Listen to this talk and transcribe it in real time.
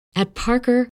At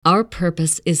Parker, our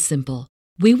purpose is simple.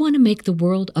 We want to make the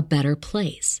world a better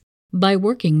place by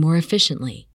working more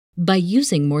efficiently, by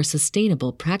using more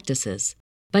sustainable practices,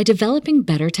 by developing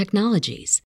better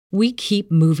technologies. We keep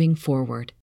moving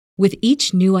forward. With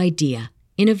each new idea,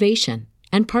 innovation,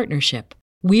 and partnership,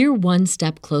 we're one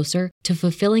step closer to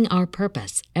fulfilling our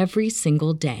purpose every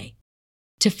single day.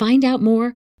 To find out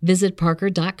more, visit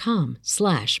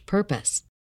parker.com/purpose.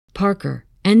 Parker,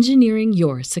 engineering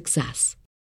your success.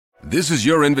 This is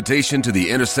your invitation to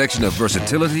the intersection of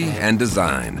versatility and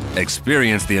design.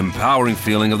 Experience the empowering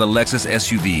feeling of the Lexus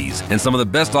SUVs and some of the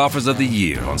best offers of the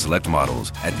year on select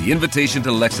models at the Invitation to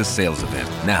Lexus sales event,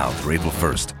 now through April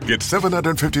 1st. Get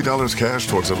 $750 cash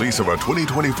towards the lease of a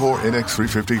 2024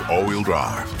 NX350 all-wheel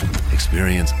drive.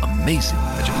 Experience amazing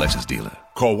at your Lexus dealer.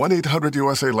 Call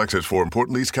 1-800-USA-LEXUS for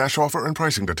important lease cash offer and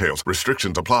pricing details.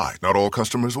 Restrictions apply. Not all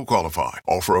customers will qualify.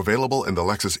 Offer available in the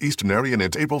Lexus Eastern area and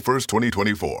it's April 1st,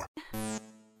 2024.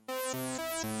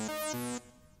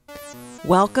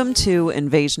 Welcome to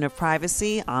Invasion of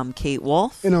Privacy. I'm Kate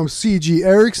Wolf. And I'm C.G.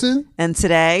 Erickson. And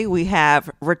today we have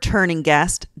returning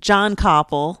guest John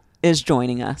Koppel is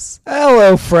joining us.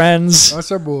 Hello, friends.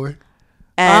 That's our boy.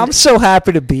 And I'm so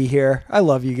happy to be here. I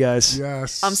love you guys.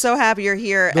 Yes. I'm so happy you're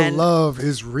here. The and love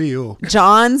is real.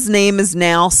 John's name is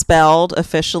now spelled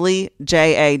officially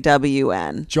Jawn.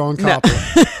 John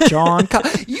Koppel. John.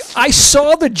 I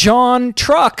saw the John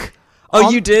truck. Oh,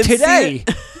 you did today? See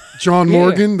it? John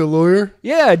Morgan, the lawyer.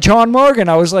 Yeah, John Morgan.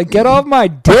 I was like, get off my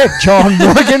dick, John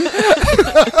Morgan.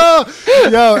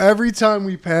 Yo, every time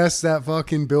we pass that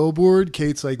fucking billboard,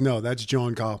 Kate's like, no, that's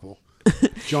John Koppel.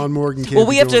 John Morgan can't. Well,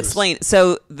 we have to this. explain.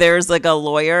 So there's like a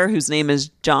lawyer whose name is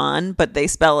John, but they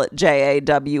spell it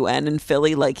Jawn in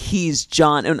Philly, like he's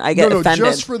John, and I get offended.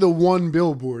 Just for the one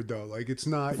billboard though. Like it's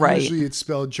not right. Usually it's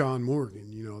spelled John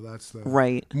Morgan. You know, that's the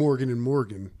right. Morgan and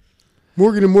Morgan.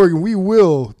 Morgan and Morgan. We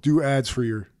will do ads for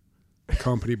your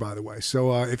company, by the way.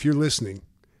 So if you're listening,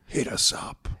 hit us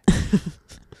up.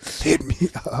 Hit me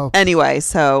up. Anyway,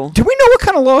 so do we know what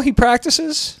kind of law he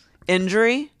practices?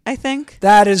 Injury, I think.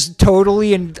 That is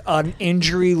totally an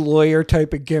injury lawyer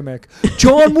type of gimmick.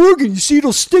 John Morgan, you see,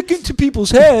 it'll stick into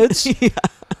people's heads. Yeah.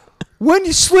 When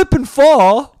you slip and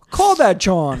fall, call that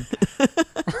John.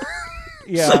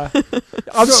 Yeah.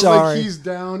 I'm sorry.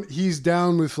 Like he's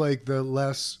down with like the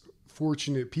less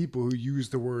fortunate people who use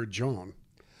the word John.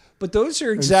 But those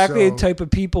are exactly the type of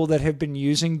people that have been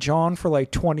using John for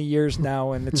like 20 years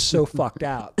now, and it's so fucked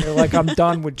out. They're like, I'm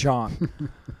done with John.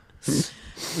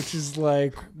 Which is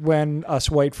like when us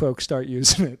white folks start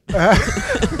using it.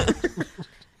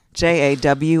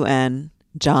 Jawn,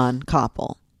 John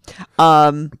Koppel.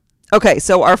 Okay,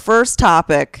 so our first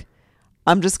topic,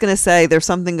 I'm just going to say there's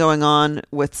something going on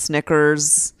with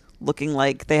Snickers looking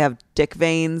like they have dick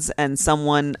veins, and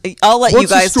someone, I'll let you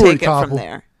guys take it from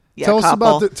there. Yeah, tell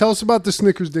us about the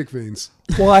Snickers dick veins.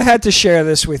 Well, I had to share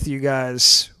this with you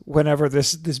guys whenever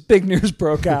this big news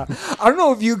broke out. I don't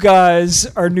know if you guys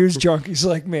are news junkies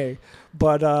like me,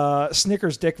 but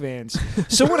Snickers dick veins.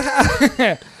 So what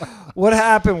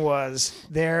happened was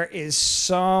there's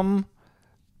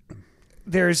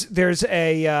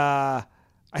a I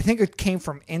think it came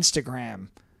from Instagram.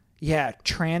 Yeah,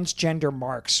 Transgender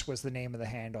Marks was the name of the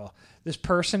handle. This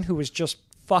person who was just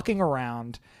fucking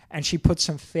around, and she put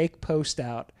some fake post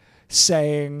out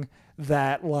saying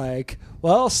that, like,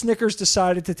 well, Snickers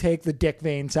decided to take the dick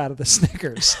veins out of the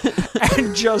Snickers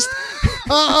and just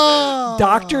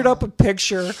doctored up a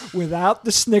picture without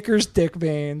the Snickers dick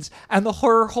veins. And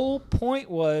her whole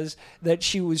point was that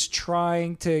she was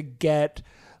trying to get,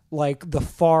 like, the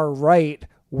far right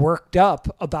worked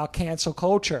up about cancel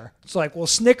culture. It's like, well,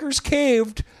 Snickers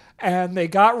caved and they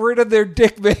got rid of their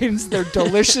dick veins, their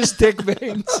delicious dick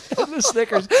veins in the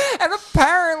Snickers. And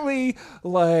apparently,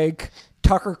 like,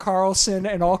 Tucker Carlson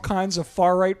and all kinds of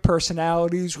far-right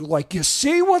personalities were like, you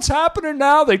see what's happening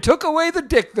now? They took away the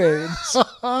dick veins.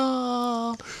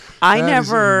 I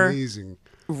never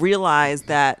realized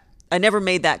that. I never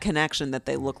made that connection that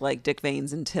they look like dick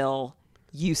veins until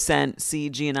you sent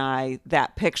CG and I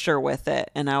that picture with it,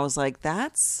 and I was like,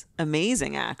 that's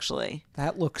amazing, actually.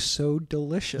 That looks so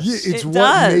delicious. Yeah, it's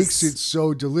what makes it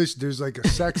so delicious. There's like a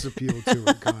sex appeal to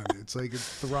it, kind of. It's like a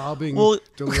throbbing,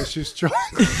 delicious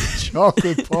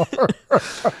chocolate bar.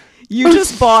 You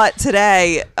just bought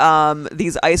today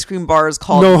these ice cream bars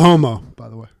called... No homo, by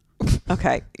the way.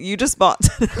 Okay, you just bought...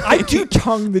 I do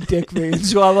tongue the dick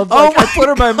veins while I'm like, I put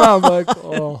it in my mouth, like,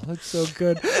 oh, that's so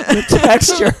good. The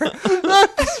texture.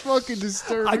 That's fucking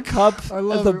disturbing. I cup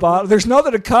at the bottom. There's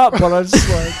nothing to cup, but I'm just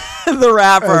like... the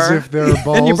wrapper. As if they're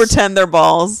balls. And you pretend they're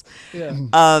balls. Yeah.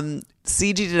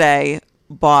 CG today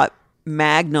bought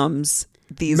Magnums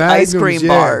these ice Magnums, cream yeah.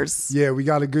 bars. Yeah, we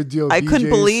got a good deal. At I couldn't BJ's.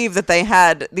 believe that they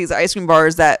had these ice cream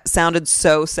bars that sounded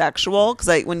so sexual.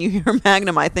 Because when you hear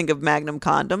Magnum, I think of Magnum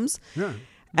condoms. Yeah.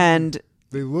 And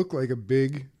They look like a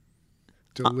big,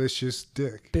 delicious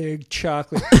dick. Big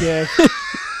chocolate dick.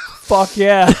 Fuck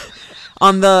yeah.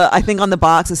 I think on the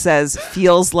box it says,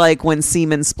 feels like when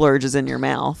semen splurges in your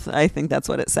mouth. I think that's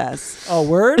what it says. Oh,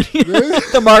 word?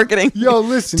 The marketing Yo,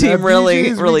 listen, team at really,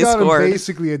 BJ's, really we got 'em scored.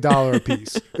 basically $1 a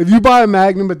piece. If you buy a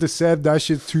Magnum at the Sev, that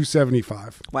shit's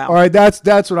 $2.75. Wow. All right, that's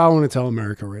what I want to tell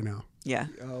America right now. Yeah.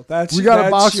 Oh, that's, We got a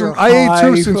that's box your from- I ate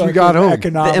two high since we got fucking home.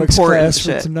 Economics The important class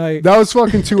shit. for tonight. That was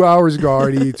fucking 2 hours ago. I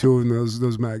already ate 2 of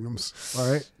those Magnums.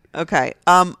 All right. Okay.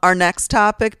 Our next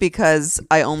topic, because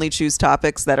I only choose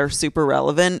topics that are super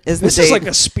relevant, is This the is date. like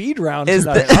a speed round Is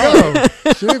tonight. Oh,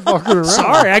 she ain't fucking around.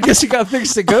 Sorry, I guess you got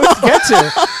things to get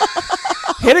to.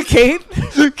 Hit it, Kate.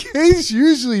 Case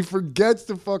usually forgets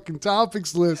the fucking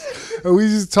topics list, and we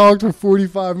just talked for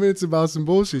 45 minutes about some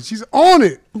bullshit. She's on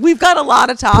it. We've got a lot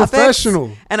of topics.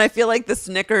 Professional. And I feel like the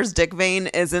Snickers dick vein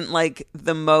isn't like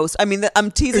the most. I mean,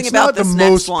 I'm teasing It's about not the this most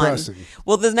next one. pressing.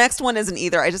 Well, the next one isn't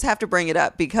either. I just have to bring it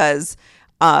up because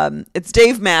it's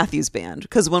Dave Matthews Band.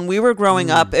 Because when we were growing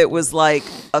up, it was like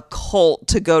a cult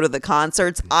to go to the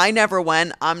concerts. I never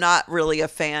went. I'm not really a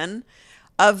fan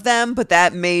of them, but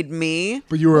that made me.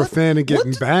 But you were a fan of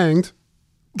getting banged.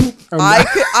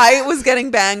 I was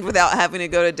getting banged without having to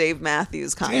go to Dave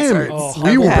Matthews concerts. Oh, We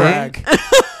humble were. brag.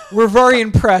 We're very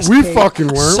impressed. We Kate. fucking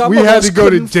weren't. Some We of had us to go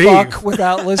to couldn't Dave. fuck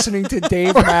without listening to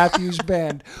Dave Matthews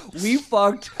Band. We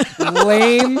fucked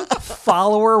lame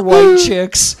follower white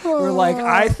chicks. We're like,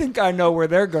 I think I know where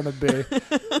they're gonna be.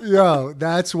 Yo,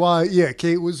 that's why. Yeah,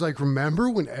 Kate was like, remember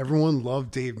when everyone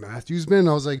loved Dave Matthews Band?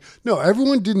 I was like, no,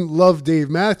 everyone didn't love Dave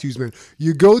Matthews Band.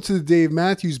 You go to the Dave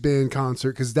Matthews Band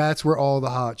concert because that's where all the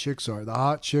hot chicks are. The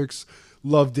hot chicks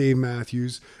love Dave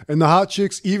Matthews, and the hot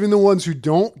chicks, even the ones who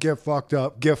don't get fucked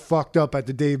up at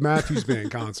the Dave Matthews Band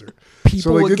concert.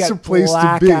 People would get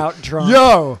blackout drunk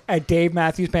Yo, at Dave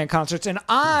Matthews Band concerts, and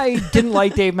I didn't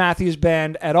like Dave Matthews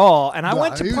Band at all. And I Nah,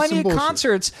 went to he was plenty some of bullshit.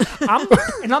 concerts.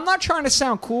 I'm not trying to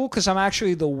sound cool because I'm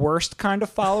actually the worst kind of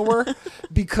follower.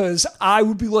 Because I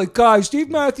would be like, guys, Dave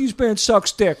Matthews Band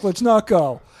sucks dick. Let's not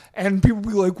go. And people would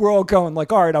be like, we're all going.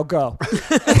 Like, all right, I'll go.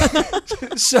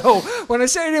 So when I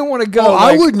say I didn't want to go, Oh,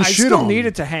 I like, wouldn't I shit still on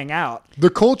needed to hang out. the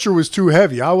culture was too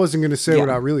heavy. I wasn't going to say Yeah. what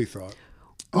I really thought.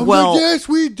 I'm Well- like, yeah,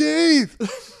 sweet Dave.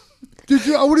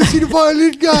 I want to see the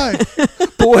violin guy.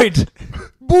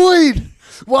 Boyd.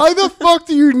 Why the fuck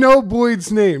do you know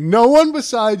Boyd's name? No one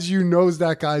besides you knows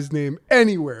that guy's name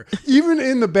anywhere. Even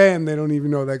in the band, they don't even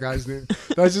know that guy's name.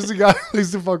 That's just a guy who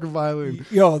plays the fucking violin.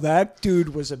 Yo, that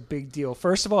dude was a big deal.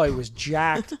 First of all, he was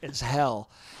jacked as hell.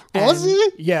 Was And- he?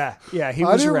 Yeah, he I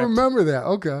was didn't ripped. remember that.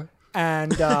 Okay.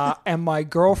 And my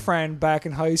girlfriend back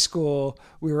in high school,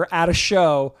 we were at a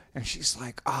show, and she's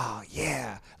like, "Oh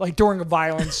yeah," like during a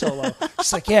violin solo.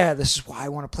 She's like, "Yeah, this is why I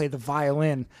want to play the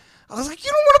violin." I was like, "You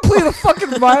don't want to play the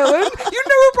fucking violin? You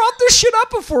never brought this shit up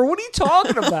before. What are you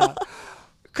talking about?"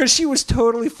 Because she was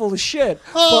totally full of shit.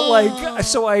 But like,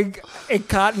 so it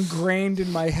got ingrained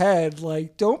in my head.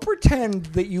 Like, don't pretend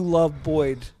that you love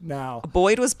Boyd now.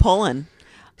 Boyd was pulling.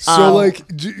 So like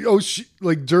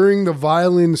during the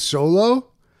violin solo,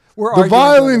 We're the arguing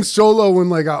violin about solo when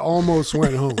like I almost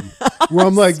went home, where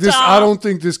I'm like, this, I don't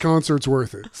think this concert's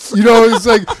worth it. You know, it's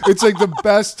like the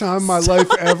best time of my life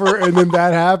ever, and then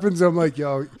that happens. I'm like,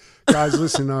 yo, guys,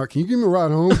 listen, can you give me a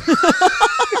ride home?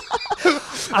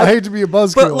 I hate to be a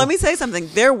buzzkill, But let me say something.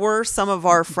 There were some of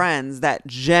our friends that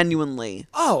genuinely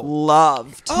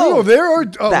loved. No, there are a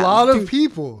That- lot of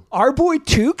people. Our boy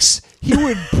Tukes, he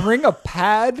would bring a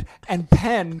pad and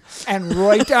pen and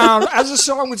write down as the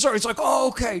song would start. It's like, oh,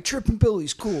 okay, Trippin'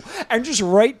 Billy's cool, and just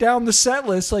write down the set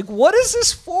list. Like, what is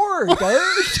this for, dude?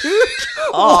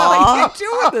 Why are you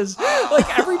doing this?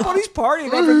 Like, everybody's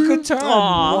partying, having a good time.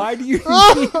 Why do you need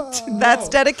to know? That's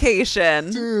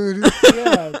dedication. Dude,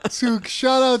 Yeah. Took,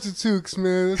 shout out to Tukes,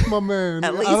 man. That's my man.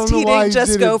 At I least don't know he why didn't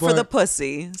just did go it, for the but-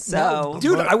 pussy. So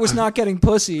Dude, I was not getting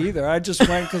pussy either. I just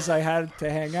went because I had to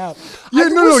hang out. Yeah, I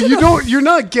no, was in you a- don't. You're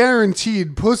not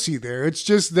guaranteed pussy there. It's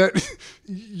just that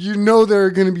you know there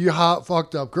are going to be hot,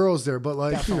 fucked up girls there. But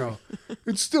like, you know,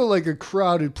 it's still like a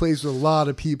crowded place with a lot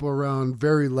of people around,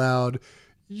 very loud.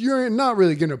 You're not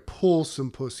really going to pull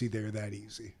some pussy there that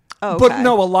easy. okay. But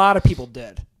no, a lot of people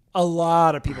did. A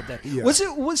lot of people did. Yeah. Was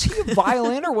he a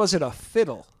violin or was it a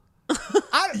fiddle?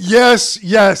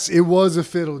 Yes, it was a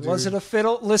fiddle, dude. Was it a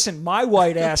fiddle? Listen, my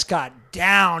white ass got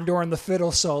down during the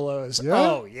fiddle solos. Yeah?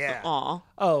 Oh yeah. Aw.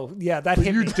 Oh yeah, that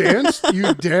hit You me. danced?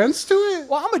 You danced to it?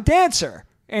 Well, I'm a dancer.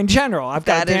 in general. I've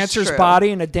got That a is dancer's true. body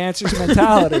and a dancer's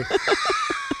mentality.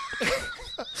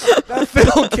 That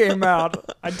fiddle came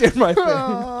out. I did my thing.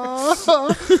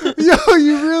 Yo,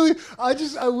 you really?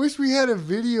 I wish we had a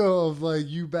video of like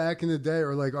you back in the day,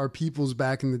 or like our peoples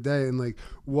back in the day, and like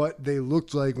what they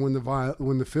looked like when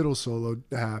the fiddle solo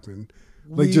happened.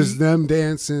 Like just them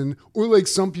dancing, or like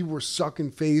some people were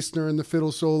sucking face during the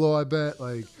fiddle solo. I bet.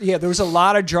 Like Yeah, there was a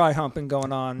lot of dry humping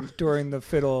going on during the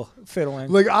fiddling.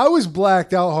 Like I was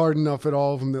blacked out hard enough at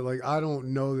all of them that like I don't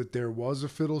know that there was a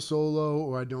fiddle solo,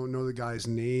 or I don't know the guy's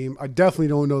name. I definitely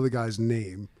don't know the guy's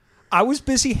name. I was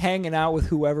busy hanging out with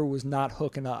whoever was not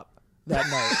hooking up that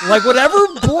night. Like whatever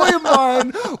boy of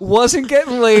mine wasn't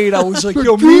getting laid, I was like,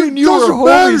 yo, me and you are Doesn't homies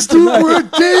matter, dude. tonight. We're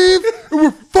at Dave and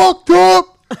we're fucked up.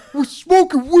 We're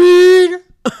smoking weed.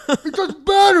 It doesn't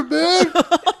matter, man.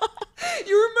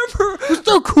 You remember It's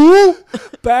so cool.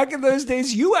 back in those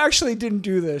days, you actually didn't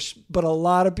do this, but a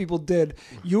lot of people did.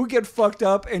 You would get fucked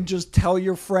up and just tell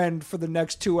your friend for the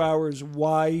next 2 hours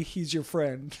why he's your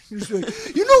friend. You're just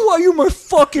like, you know why you're my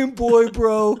fucking boy,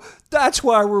 bro? That's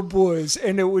why we're boys.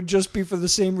 And it would just be for the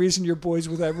same reason you're boys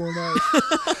with everyone else.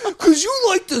 Because you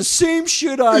like the same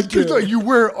shit I It's just do. like you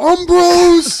wear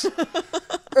Umbros.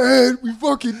 And we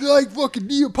fucking like fucking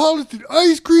Neapolitan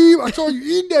ice cream. I saw you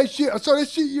eating that shit. I saw that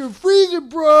shit in your freezer,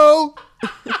 bro.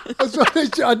 I saw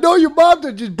that shit. I know your mom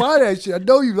didn't just buy that shit. I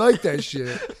know you like that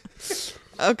shit.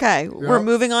 Okay, we're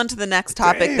moving on to the next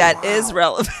topic that is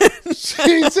relevant. She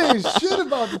ain't saying shit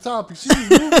about the topic. She's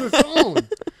moving her phone.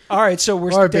 All right, so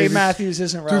we're All right, Dave baby. Matthews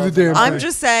isn't Do the relevant. damn I'm thing.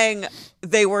 just saying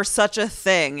they were such a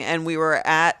thing, and we were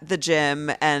at the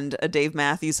gym, and a Dave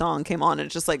Matthews song came on, and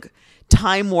it just like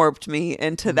time warped me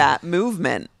into that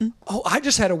movement. Oh, I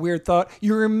just had a weird thought.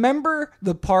 You remember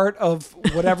the part of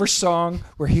whatever song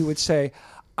where he would say,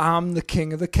 I'm the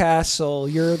king of the castle,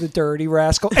 you're the dirty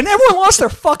rascal. And everyone lost their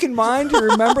fucking mind. You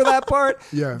remember that part?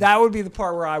 Yeah. That would be the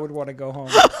part where I would want to go home.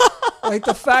 Like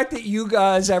the fact that you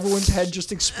guys, everyone's head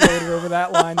just exploded over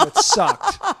that line that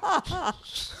sucked.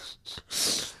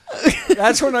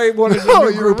 That's when I wanted a No, new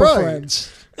you're group right. of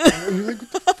friends. And you're like,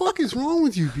 what the fuck is wrong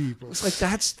with you people? It's like,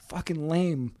 that's fucking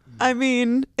lame. I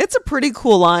mean, it's a pretty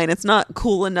cool line. It's not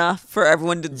cool enough for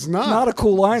everyone to. It's not. Not a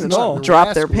cool line It's at not all.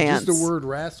 Drop their rascal. pants. Just the word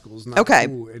rascal is not Okay.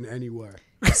 cool in any way.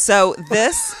 So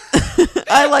this,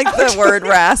 I like the word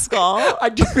rascal. I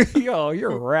do. Yo,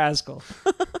 you're a rascal.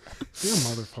 You're a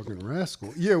motherfucking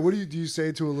rascal. Yeah, what do you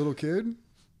say to a little kid?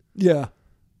 Yeah.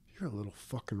 You're a little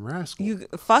fucking rascal. You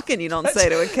don't say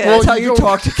to a kid. That's how you you don't-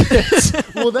 talk to kids.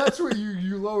 Well, that's where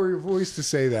you lower your voice to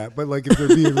say that, but like if they're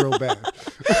being real bad.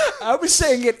 I was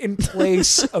saying it in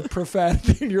place of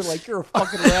profanity, and you're like, you're a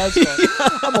fucking rascal.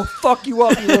 I'm gonna fuck you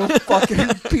up, you little fucking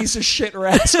piece of shit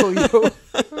rascal, you.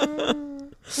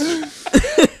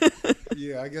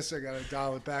 Yeah, I guess I gotta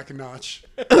dial it back a notch.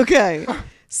 Okay.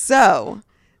 So,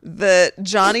 the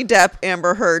Johnny Depp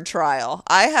Amber Heard trial.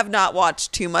 I have not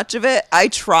watched too much of it. I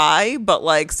try, but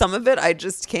like some of it I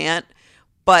just can't.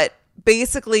 But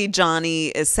basically Johnny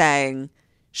is saying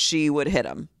she would hit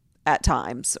him at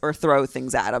times or throw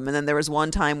things at him. And then there was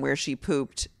one time where she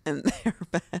pooped in their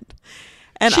bed.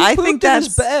 And She I pooped think in that's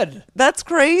his bed. That's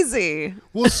crazy.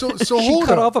 Well, so She hold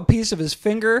cut up. off a piece of his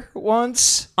finger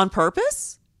once, On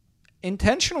purpose?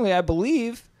 intentionally, I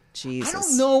believe. Jesus. I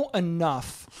don't know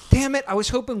enough. Damn it! I was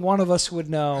hoping one of us would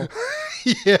know.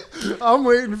 Yeah, I'm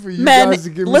waiting for you Men, guys to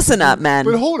give me listen some- up, men.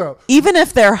 But hold up. Even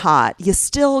if they're hot, you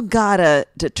still gotta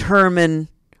determine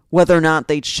whether or not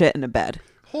they'd shit in a bed.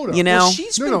 Hold up. You know? Well,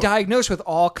 she's No, been no. diagnosed with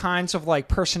all kinds of like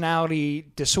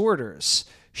personality disorders.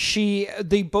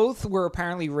 They both were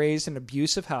apparently raised in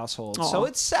abusive households, so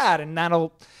it's sad, and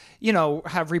that'll,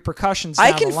 have repercussions.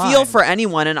 I down can the feel line. for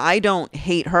anyone, and I don't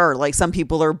hate her. Like some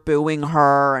people are booing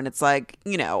her, and it's like,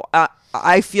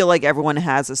 I feel like everyone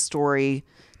has a story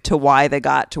to why they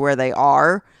got to where they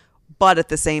are. But at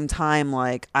the same time,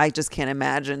 like, I just can't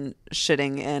imagine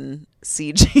shitting in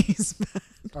CG's bed.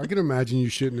 I can imagine you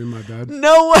shitting in my bed.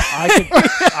 No way.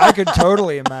 I could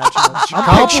totally imagine it.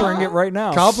 I'm picturing it right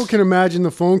now. Copple can imagine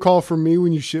the phone call from me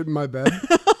when you shit in my bed.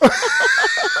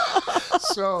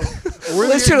 So,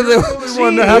 Listen to you're only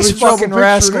one that has this trouble fucking picturing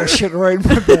rascal it. shit right in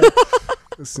my bed.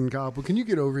 Listen, Copple, can you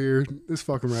get over here? This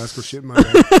fucking rascal shit in my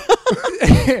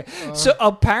bed. So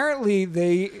apparently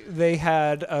they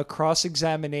had a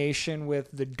cross-examination with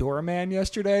the doorman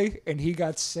yesterday, and he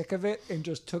got sick of it and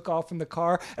just took off in the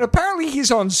car. And apparently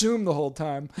he's on Zoom the whole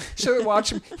time. So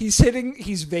watch him. He's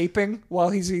vaping while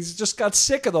he's just got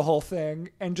sick of the whole thing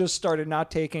and just started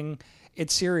not taking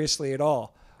it seriously at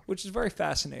all, which is very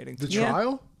fascinating. The Yeah.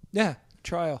 trial? Yeah,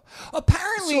 trial.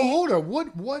 Apparently, So hold up.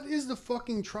 What is the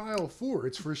fucking trial for?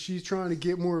 It's for she's trying to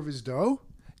get more of his dough?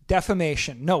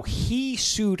 defamation. No, he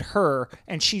sued her,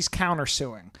 and she's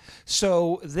countersuing.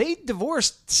 So they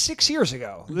divorced 6 years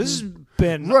ago. This has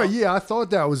been Right, yeah, I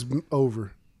thought that was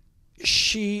over.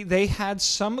 They had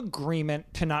some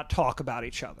agreement to not talk about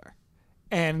each other,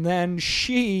 and then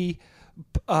she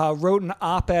wrote an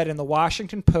op-ed in the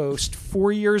Washington Post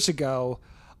 4 years ago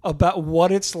about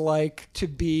what it's like to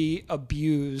be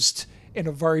abused in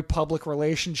a very public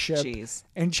relationship. Jeez.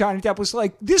 And Johnny Depp was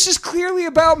like, "This is clearly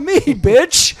about me,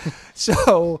 bitch."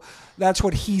 So that's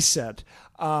what he said.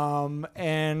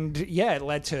 And yeah, it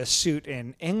led to a suit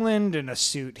in England and a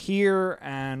suit here,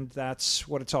 and that's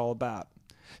what it's all about.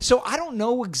 So I don't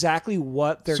know exactly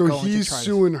what they're going to try So he's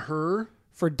suing her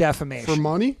for defamation. for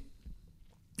money?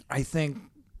 I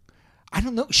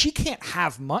don't know. She can't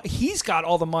have money. He's got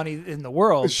all the money in the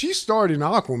world. She starred in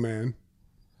Aquaman.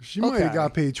 She might have Okay.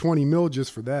 got paid $20 million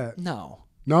just for that. No,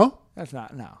 No? that's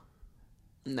not. No,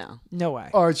 No. no way.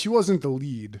 All right, she wasn't the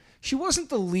lead. She wasn't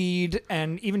the lead,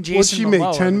 and even Jason. What she make,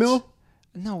 Momoa, 10 mil?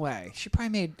 No way. She probably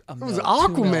made a It mil. was 2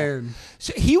 mil. Aquaman.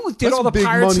 So he did That's all the big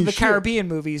Pirates of money the shit. Caribbean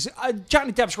movies.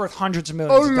 Johnny Depp's worth hundreds of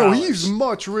millions. Oh, of no, dollars. he's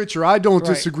much richer. I don't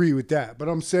Right. disagree with that. But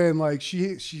I'm saying, like,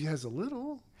 she has a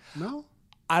little. No?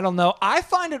 I don't know. I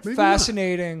find it Maybe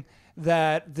fascinating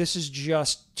that this is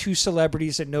just two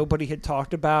celebrities that nobody had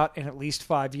talked about in at least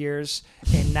 5 years.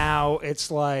 And now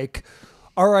it's like,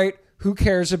 all right, who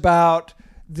cares about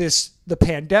the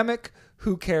pandemic?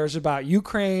 Who cares about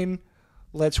Ukraine?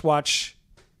 Let's watch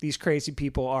these crazy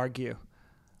people argue,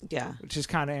 Yeah. which is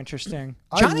kind of interesting.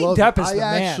 I Johnny love Depp it. is the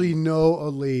I man. actually know a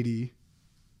lady,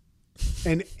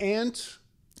 an aunt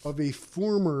of a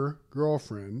former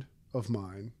girlfriend of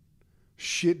mine,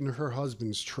 shit in her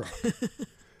husband's truck.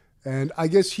 And I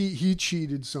guess he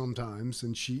cheated sometimes,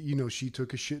 and she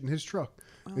took a shit in his truck.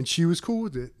 And she was cool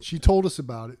with it. She told us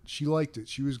about it. She liked it.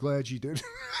 She was glad she did.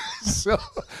 So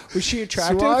Was she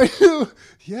attractive?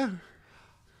 Yeah.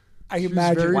 I She was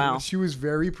imagine. very- Wow. She was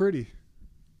very pretty.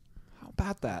 How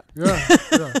about that? Yeah,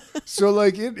 yeah. So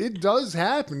like it does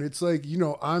happen. It's like,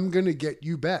 I'm gonna get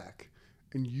you back,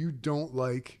 and you don't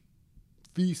like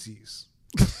feces.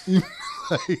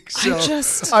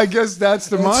 I guess that's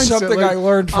the That's mindset. something Like, I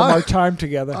learned from our time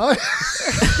together. I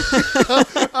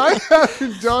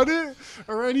haven't done it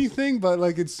or anything, but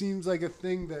like it seems like a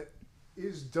thing that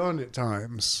is done at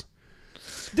times.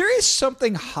 There is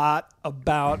something hot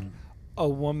about a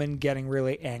woman getting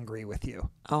really angry with you.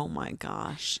 Oh my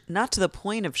gosh. Not to the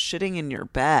point of shitting in your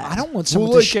bed. I don't want someone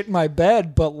Well, to like- shit in my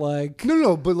bed, but like,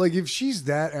 No, but like if she's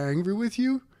that angry with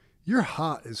you, you're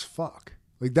hot as fuck.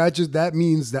 Like that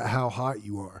means that how hot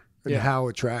you are and Yeah. how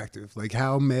attractive, like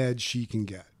how mad she can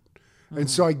get. And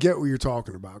so I get what you're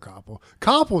talking about, Koppel.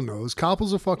 Koppel knows.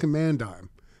 Koppel's a fucking man dime.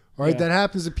 All right, Yeah. that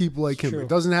happens to people like him. true. It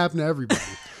doesn't happen to everybody.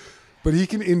 But he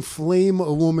can inflame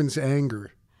a woman's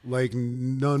anger like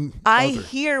none I other.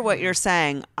 hear what you're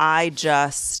saying.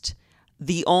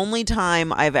 The only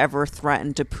time I've ever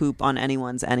threatened to poop on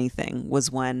anyone's anything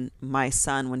was when my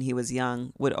son, when he was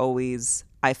young, would always,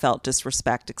 I felt,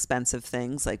 disrespect expensive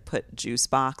things, like put juice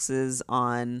boxes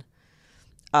on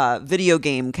video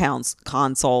game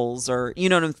consoles, or,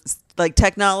 like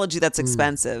technology that's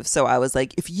expensive. So I was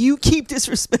like, if you keep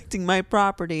disrespecting my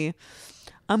property,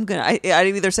 I'd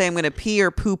either say I'm gonna pee or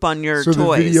poop on your So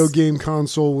toys. the video game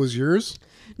console was yours?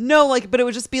 No, but it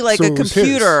would just be like So a it was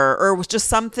computer, or it was just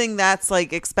something that's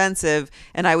like expensive,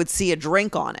 and I would see a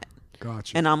drink on it,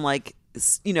 Gotcha. and I'm like,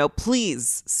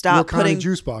 please stop what kind putting. of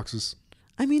juice boxes?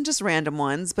 I mean, just random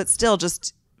ones, but still,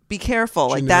 just be careful.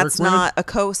 Like Generic that's brand? not a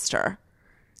coaster.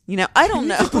 I don't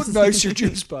know. put nicer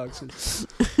juice boxes.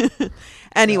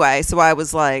 Anyway, so I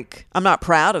was like, I'm not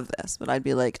proud of this, but I'd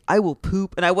be like, I will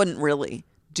poop, and I wouldn't really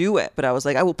do it, but I was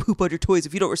like, I will poop on your toys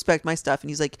if you don't respect my stuff. And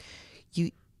he's like,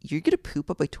 you're gonna poop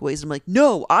up my toys? And I'm like,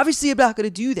 no, obviously I'm not gonna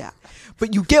do that,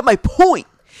 but you get my point.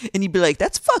 And he'd be like,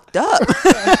 that's fucked up.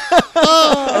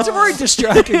 That's a very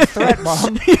distracting threat,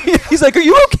 Mom. He's like, are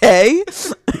you okay?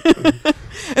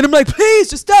 And I'm like, please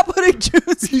just stop putting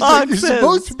juice He's like, you're boxes.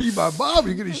 supposed to be my mom.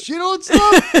 You're gonna shit on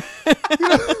stuff.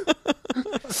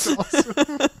 That's awesome.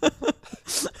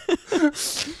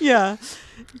 Yeah.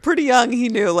 Pretty young, he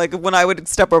knew. Like, when I would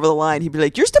step over the line, he'd be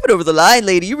like, you're stepping over the line,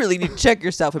 lady. You really need to check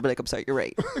yourself. I'd be like, I'm sorry, you're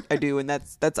right. I do, and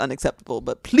that's unacceptable.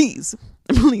 But please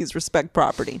respect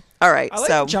property. All right, I like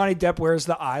so that Johnny Depp wears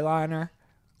the eyeliner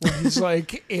when he's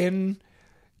like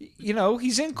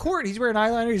he's in court. He's wearing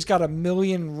eyeliner. He's got a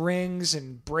million rings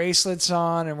and bracelets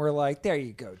on, and we're like, there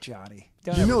you go, Johnny.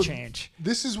 Don't ever change.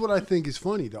 This is what I think is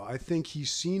funny, though. I think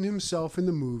he's seen himself in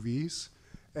the movies,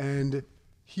 and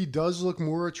he does look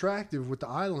more attractive with the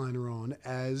eyeliner on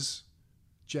as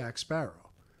Jack Sparrow.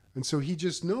 And so he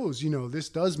just knows, this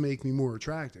does make me more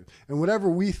attractive. And whatever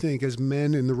we think as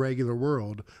men in the regular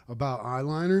world about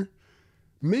eyeliner,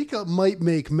 makeup might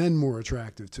make men more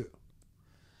attractive too.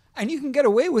 And you can get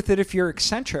away with it if you're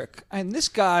eccentric. And this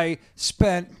guy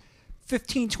spent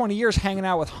 15, 20 years hanging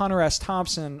out with Hunter S.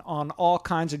 Thompson on all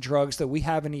kinds of drugs that we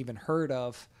haven't even heard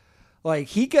of. Like,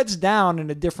 he gets down in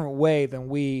a different way than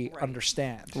we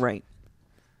understand. Right.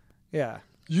 Yeah.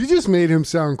 You just made him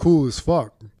sound cool as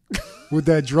fuck with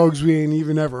that drugs we ain't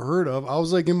even ever heard of. I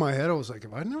was like, in my head, I was like,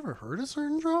 have I never heard of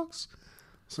certain drugs?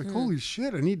 It's like, holy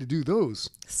shit, I need to do those.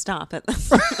 Stop it.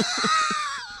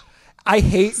 I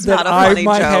hate that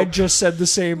my head just said the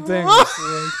same thing.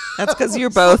 That's because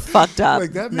you're both fucked up.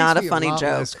 Like, that makes not me a funny lot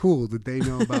joke. That's cool that they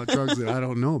know about drugs that I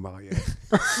don't know about yet.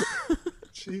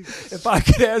 Jesus. If I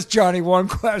could ask Johnny one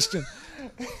question.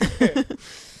 Okay.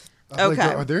 Like,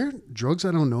 Okay. are there drugs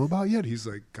I don't know about yet? He's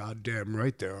like, goddamn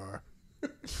right there are.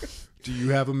 Do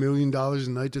you have $1 million a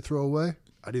night to throw away?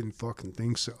 I didn't fucking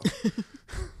think so.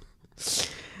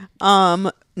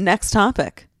 Next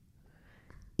topic.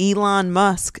 Elon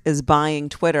Musk is buying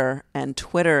Twitter, and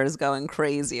Twitter is going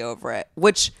crazy over it,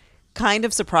 which kind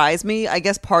of surprised me. I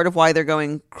guess part of why they're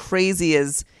going crazy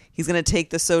is he's going to take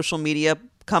the social media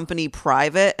company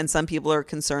private, and some people are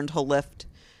concerned he'll lift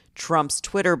Trump's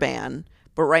Twitter ban.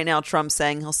 But right now, Trump's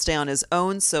saying he'll stay on his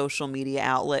own social media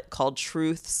outlet called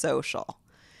Truth Social.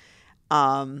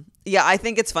 Yeah, I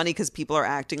think it's funny because people are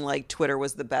acting like Twitter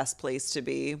was the best place to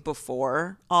be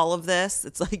before all of this.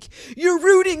 It's like, you're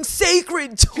rooting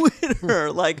sacred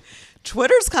Twitter. Like,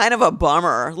 Twitter's kind of a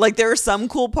bummer. Like, there are some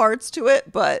cool parts to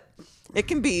it, but it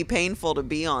can be painful to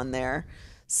be on there.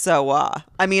 So,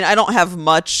 I mean, I don't have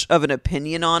much of an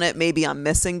opinion on it. Maybe I'm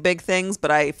missing big things,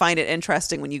 but I find it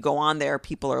interesting when you go on there,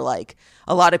 people are like,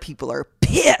 a lot of people are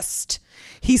pissed.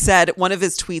 He said one of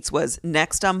his tweets was,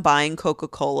 next I'm buying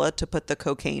Coca-Cola to put the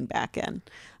cocaine back in.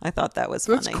 I thought that was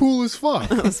funny. That's cool as fuck.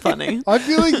 That was funny. I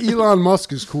feel like Elon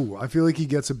Musk is cool. I feel like he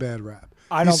gets a bad rap.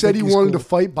 He said he wanted to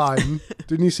fight Biden.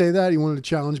 Didn't he say that? He wanted to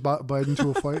challenge Biden to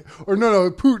a fight? Or no,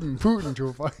 Putin to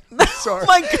a fight. Sorry. Oh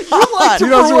my God. He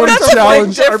doesn't want to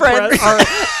challenge Our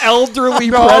elderly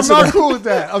No, president. I'm not cool with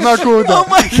that. Oh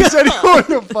my He said he wanted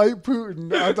to fight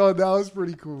Putin. I thought that was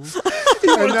pretty cool. He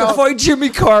wanted to fight Jimmy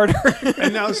Carter.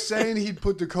 And now saying he'd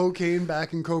put the cocaine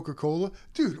back in Coca-Cola.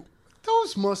 Dude,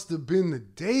 those must have been the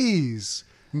days.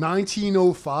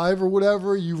 1905 or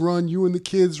whatever. You and the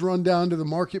kids run down to the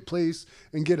marketplace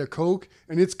and get a Coke,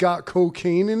 and it's got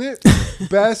cocaine in it.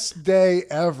 Best day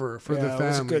ever for the family. It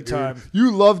was a good time.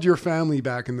 You loved your family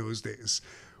back in those days.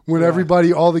 When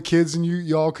everybody, all the kids and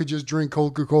y'all could just drink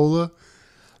Coca-Cola.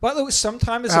 By the way,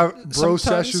 sometimes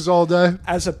sessions all day.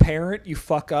 As a parent, you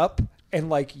fuck up and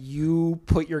like you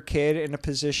put your kid in a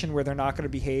position where they're not going to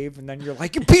behave, and then you're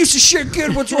like, you piece of shit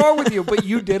kid, what's wrong with you? But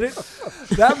you did it.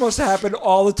 That must happen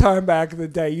all the time back in the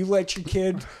day. You let your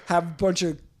kid have a bunch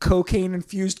of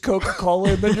cocaine-infused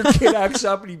Coca-Cola, and then your kid acts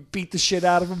up and you beat the shit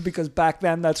out of him because back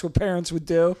then that's what parents would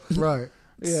do. Right.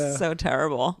 Yeah. So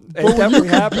terrible. But when you definitely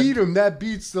can happened. beat him, that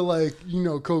beats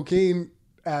the cocaine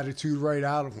attitude right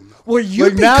out of him. Though. Well, you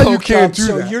like now you can't do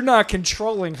so that. you're not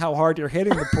controlling how hard you're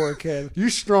hitting the poor kid.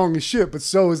 You're strong as shit, but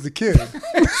so is the kid.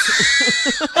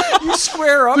 You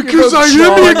square up. The you're kid's both like, hit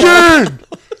me jawing. again.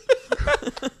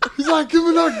 He's like, give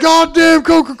me that goddamn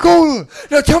Coca-Cola.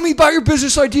 Now tell me about your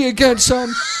business idea again,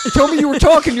 son. Tell me you were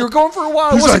talking. You were going for a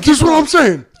while. He's like, this is what I'm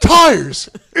saying. Tires.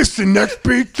 It's the next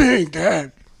big thing,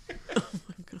 Dad.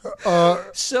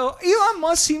 So Elon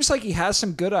Musk seems like he has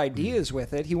some good ideas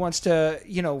with it. He wants to,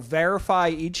 verify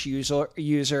each user,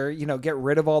 get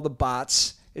rid of all the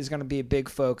bots is going to be a big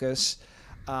focus.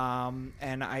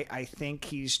 And I think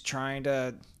he's trying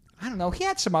to, I don't know, he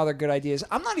had some other good ideas.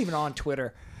 I'm not even on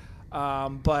Twitter.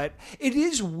 But it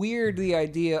is weird, the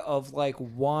idea of like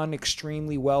one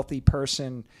extremely wealthy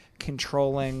person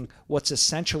controlling what's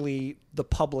essentially the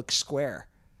public square.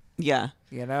 Yeah.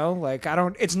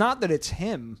 It's not that it's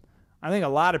him. I think a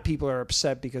lot of people are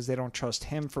upset because they don't trust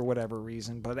him for whatever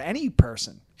reason. But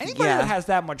anybody that has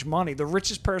that much money, the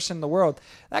richest person in the world,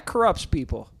 that corrupts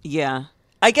people. Yeah.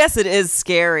 I guess it is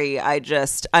scary. I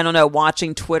don't know,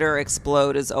 watching Twitter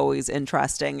explode is always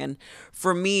interesting. And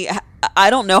for me,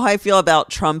 I don't know how I feel about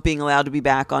Trump being allowed to be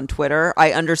back on Twitter.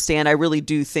 I understand. I really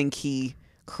do think he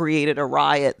created a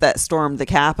riot that stormed the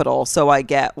Capitol. So I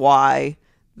get why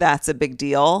that's a big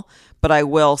deal. But I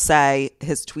will say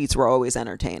his tweets were always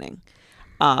entertaining.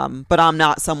 But I'm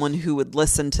not someone who would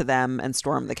listen to them and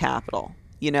storm the Capitol.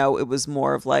 It was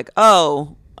more of like,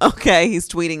 oh, okay, he's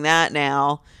tweeting that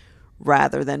now,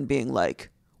 rather than being like,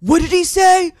 what did he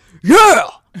say? Yeah.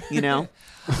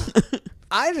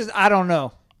 I don't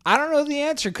know. I don't know the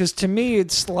answer because to me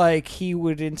it's like he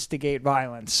would instigate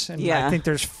violence, and Yeah. I think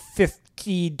there's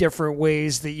 50 different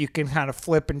ways that you can kind of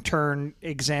flip and turn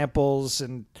examples,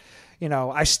 and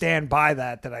I stand by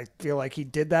that I feel like he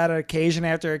did that occasion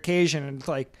after occasion, and it's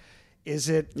like, is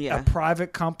it a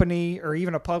private company or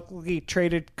even a publicly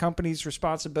traded company's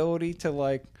responsibility to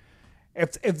like,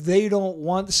 if they don't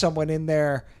want someone in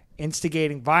there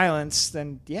instigating violence,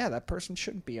 then that person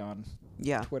shouldn't be on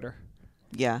Twitter.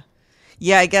 Yeah.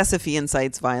 Yeah, I guess if he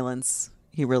incites violence,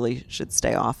 he really should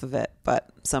stay off of it. But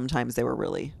sometimes they were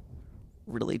really,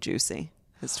 really juicy,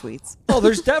 his tweets. Well,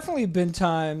 there's definitely been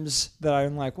times that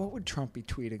I'm like, what would Trump be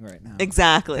tweeting right now?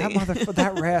 Exactly.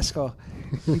 That rascal.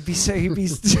 He'd be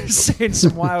saying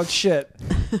some wild shit.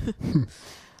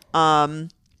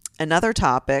 Another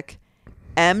topic,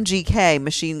 MGK,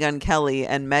 Machine Gun Kelly,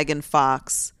 and Megan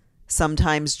Fox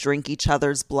sometimes drink each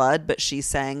other's blood, but she's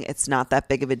saying it's not that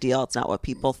big of a deal. It's not what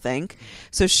people think.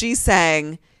 So she's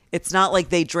saying it's not like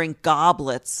they drink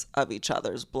goblets of each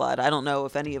other's blood. I don't know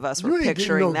if any of us were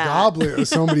picturing that. Goblet of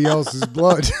somebody else's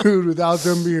blood, dude, without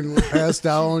them being passed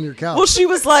out on your couch. Well, she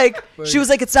was like,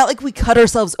 it's not like we cut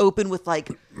ourselves open with like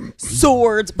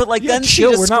swords, but like then she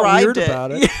described we're not weird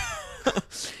about it.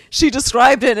 She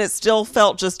described it and it still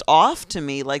felt just off to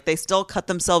me. Like they still cut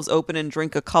themselves open and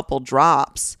drink a couple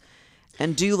drops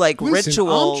and do like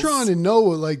rituals. I'm trying to know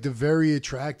what like the very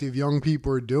attractive young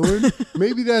people are doing.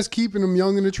 Maybe that's keeping them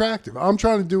young and attractive. I'm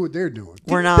trying to do what they're doing.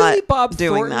 We're not Billy Bob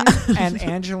doing Thornton that. and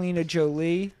Angelina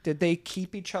Jolie, did they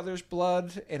keep each other's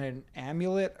blood in an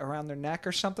amulet around their neck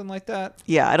or something like that?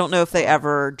 Yeah, I don't know if they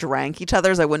ever drank each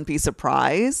other's. I wouldn't be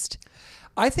surprised.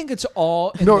 I think it's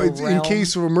all in it's in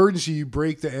case of emergency. You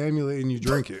break the amulet and you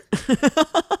drink it.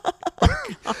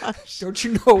 Don't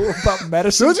you know about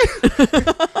medicine?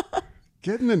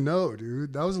 Getting to know,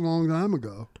 dude. That was a long time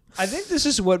ago. I think this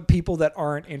is what people that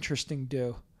aren't interesting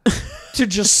do to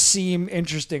just seem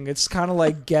interesting. It's kind of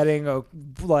like getting a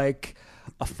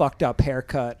fucked up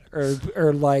haircut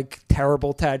or like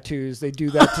terrible tattoos. They do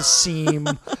that to seem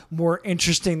more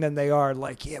interesting than they are.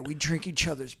 Like, yeah, we drink each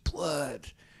other's blood.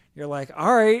 You're like,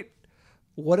 all right,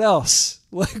 what else?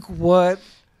 Like, what?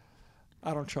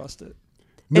 I don't trust it.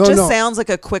 It just sounds like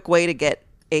a quick way to get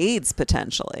AIDS,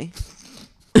 potentially.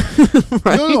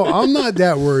 Right? No, I'm not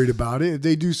that worried about it. If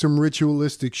they do some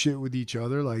ritualistic shit with each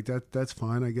other, like that's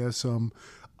fine, I guess.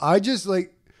 I just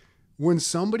like when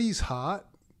somebody's hot,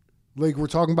 like we're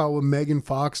talking about what Megan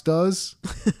Fox does,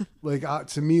 like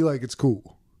to me, like it's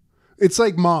cool. It's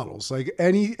like models. Like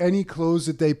any clothes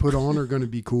that they put on are going to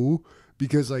be cool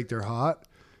because like they're hot.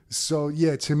 So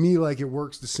yeah, to me, like it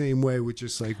works the same way with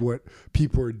just like what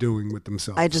people are doing with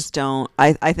themselves. I just don't.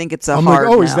 I think it's I'm hard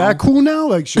like, no. Is that cool now?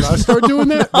 Like, should I start doing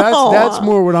that? That's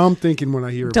more what I'm thinking when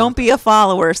I hear. Don't about be a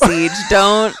follower, Siege.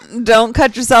 don't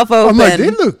cut yourself open. I'm like,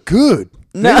 they look good.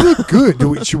 No. They look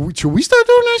good. Should we start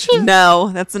doing that shit? No,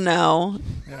 that's a no.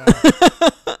 Yeah.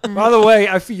 By the way,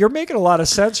 you're making a lot of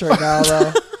sense right now,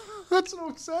 though. That's what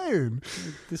I'm saying.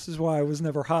 This is why I was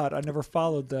never hot. I never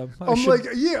followed them. I'm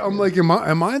like, am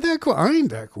I that cool? I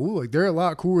ain't that cool. Like, they're a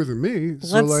lot cooler than me.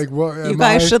 So, like, what? You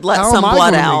guys should let some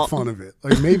blood out. Make fun of it.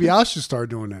 Like, maybe I should start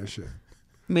doing that shit.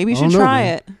 Maybe you should try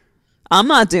it. I'm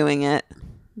not doing it.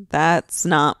 That's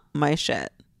not my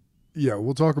shit. Yeah,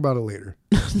 we'll talk about it later.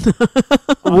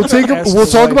 We'll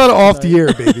talk about it off the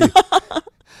air, baby.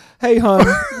 Hey, hon,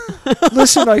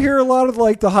 listen, I hear a lot of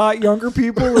like the hot younger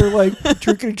people are like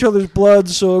drinking each other's blood.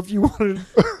 So if you wanted,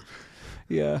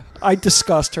 yeah, I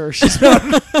disgust her. She's not.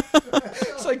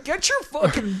 It's like, get your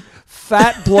fucking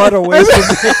fat blood away from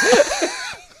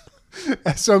me.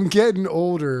 As I'm getting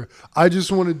older, I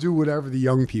just want to do whatever the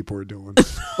young people are doing.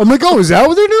 I'm like, oh, is that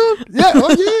what they're doing? Yeah,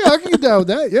 I can get down with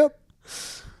that. Yep.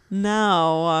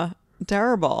 No,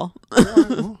 terrible.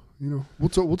 Well,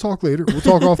 we'll talk later. We'll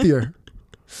talk off the air.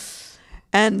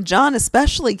 And John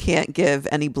especially can't give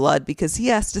any blood because he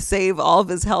has to save all of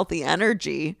his healthy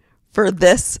energy for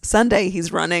this Sunday.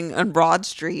 He's running on Broad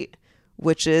Street,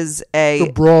 which is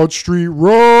the Broad Street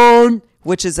Run,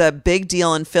 which is a big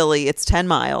deal in Philly. It's 10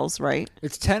 miles, right?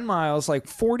 It's 10 miles. Like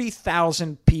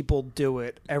 40,000 people do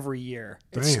it every year.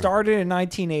 Damn. It started in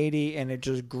 1980 and it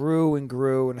just grew and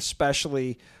grew, and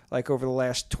especially like over the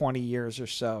last 20 years or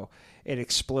so. It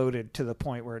exploded to the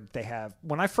point where they have.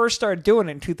 When I first started doing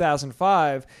it in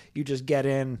 2005, you just get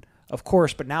in, of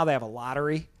course, but now they have a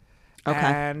lottery. Okay.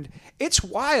 And it's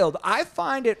wild. I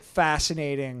find it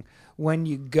fascinating when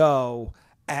you go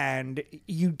and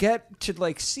you get to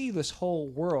like see this whole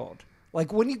world.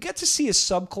 Like when you get to see a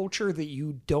subculture that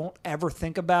you don't ever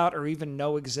think about or even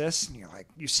know exists, and you're like,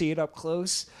 you see it up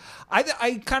close.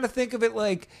 I kind of think of it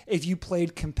like if you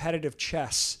played competitive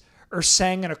chess or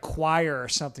sang in a choir or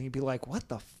something, you'd be like, what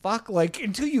the fuck? Like,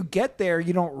 until you get there,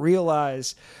 you don't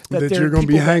realize that you're going to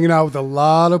be hanging out with a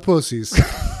lot of pussies.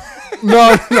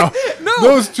 No.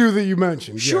 Those two that you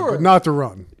mentioned. Sure. Yeah, but not to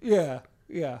run. Yeah.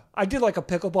 I did like a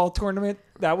pickleball tournament.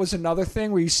 That was another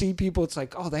thing where you see people, it's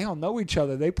like, oh, they all know each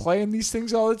other. They play in these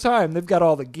things all the time. They've got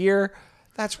all the gear.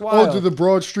 That's wild. Oh, do the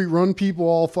Broad Street Run people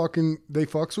all they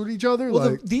fucks with each other?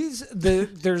 Well, there's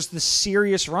the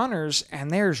serious runners, and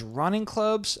there's running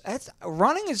clubs.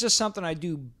 Running is just something I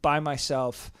do by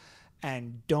myself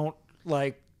and don't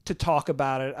like to talk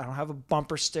about it. I don't have a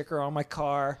bumper sticker on my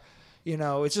car.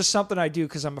 It's just something I do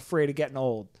because I'm afraid of getting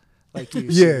old. Like you.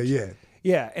 Yeah.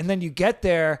 Yeah, and then you get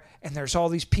there, and there's all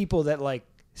these people that like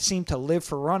seem to live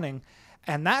for running,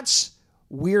 and that's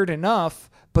weird enough.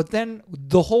 But then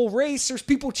the whole race, there's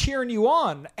people cheering you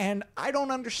on, and I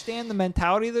don't understand the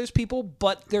mentality of those people,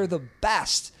 but they're the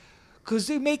best because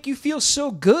they make you feel so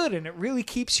good, and it really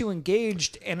keeps you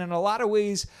engaged. And in a lot of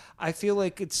ways, I feel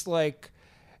like it's like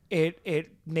it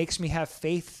makes me have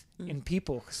faith in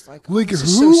people. It's like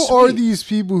who are these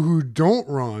people who don't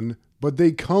run? But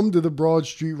they come to the Broad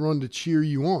Street Run to cheer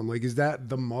you on. Like, is that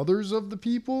the mothers of the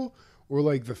people or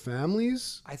like the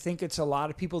families? I think it's a lot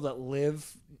of people that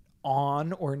live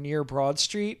on or near Broad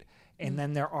Street. And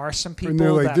then there are some people and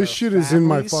they're like, this shit is in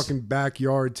my families. fucking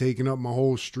backyard taking up my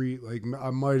whole street. Like,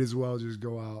 I might as well just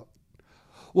go out.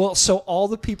 Well, so all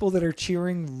the people that are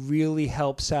cheering really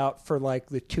helps out for like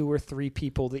the 2 or 3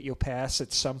 people that you'll pass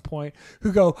at some point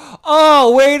who go,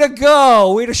 oh, way to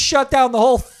go. Way to shut down the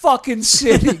whole fucking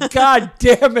city. God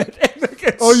damn it. And they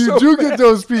get you do get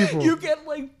those people. You get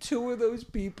like 2 of those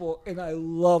people, and I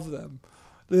love them.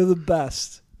 They're the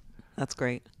best. That's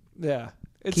great. Yeah.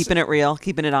 Keeping it real,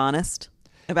 keeping it honest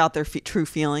about their true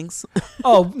feelings.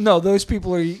 Oh, no, those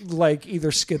people are like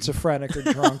either schizophrenic or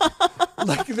drunk.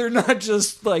 Like, they're not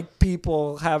just like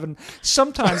people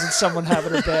sometimes it's someone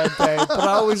having a bad day, but I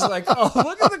always like, oh,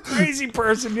 look at the crazy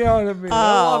person yelling at me.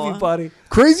 I love you, buddy.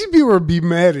 Crazy people would be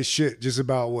mad as shit just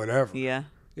about whatever. Yeah.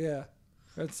 Yeah.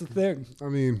 That's the thing. I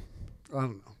mean, I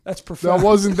don't know. That's profound.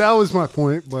 That was my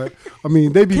point, but I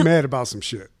mean, they'd be mad about some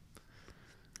shit.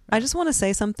 I just want to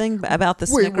say something about the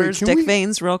Snickers Dick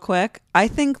Veins real quick. I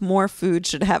think more food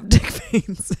should have Dick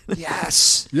Veins.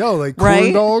 Yes. Yo, like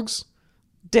corn dogs.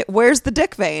 Where's the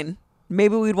Dick Vein?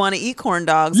 Maybe we'd want to eat corn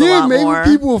dogs a lot more. Yeah,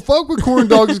 maybe people will fuck with corn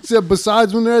dogs except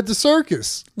besides when they're at the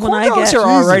circus. Corn dogs are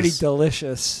already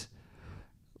delicious.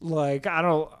 Like, I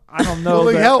don't know. Well,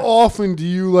 like, how often do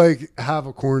you like have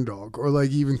a corn dog or like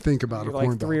even think about a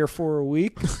corn dog? 3 or 4 a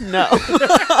week? No.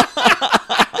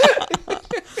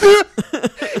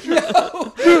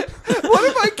 What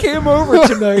if I came over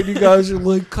tonight and you guys are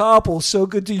like, Koppel, so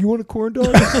good to you. Want a corn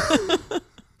dog?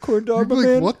 Corn dog, my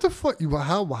man? What the fuck?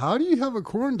 How do you have a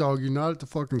corn dog? You're not at the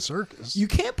fucking circus. You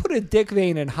can't put a dick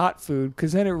vein in hot food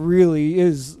because then it really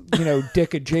is,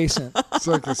 dick adjacent. It's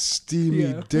like a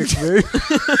steamy dick vein.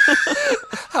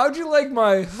 How'd you like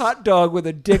my hot dog with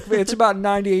a dick vein? It's about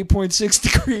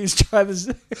 98.6 degrees. Try this.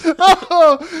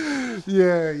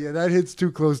 Yeah, that hits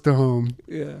too close to home.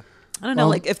 Yeah. I don't know,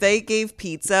 like if they gave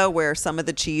pizza where some of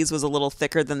the cheese was a little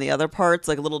thicker than the other parts,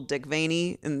 like a little dick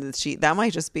veiny in the cheese, that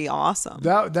might just be awesome.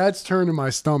 That's turning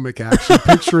my stomach, actually.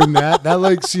 Picturing that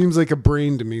like seems like a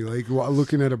brain to me, like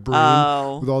looking at a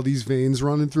brain with all these veins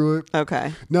running through it.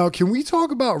 Okay. Now, can we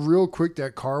talk about real quick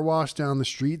that car wash down the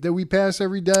street that we pass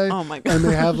every day? Oh my God. And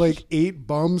they have like 8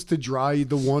 bums to dry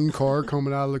the one car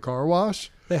coming out of the car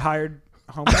wash? They hired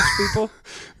homeless people?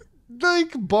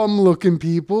 Like bum-looking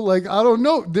people. Like, I don't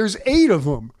know. There's 8 of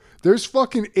them. There's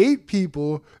fucking 8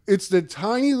 people. It's the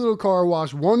tiny little car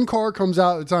wash. One car comes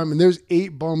out at a time, and there's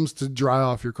 8 bums to dry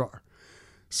off your car.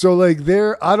 So, like,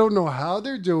 I don't know how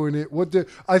they're doing it.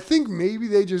 I think maybe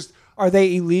they just... Are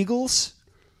they illegals?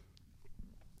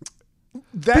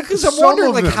 Because I'm some wondering,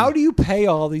 of like, them. how do you pay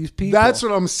all these people? That's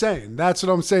what I'm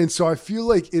saying. So I feel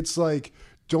like it's like,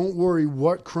 don't worry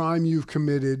what crime you've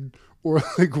committed or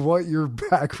like what your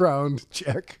background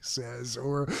check says,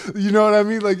 or you know what I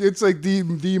mean? Like, it's like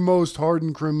the most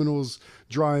hardened criminals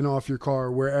drying off your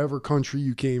car wherever country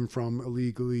you came from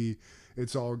illegally.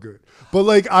 It's all good. But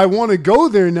like, I want to go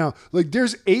there now. Like,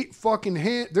 there's 8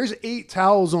 there's 8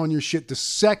 towels on your shit the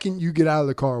second you get out of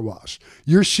the car wash.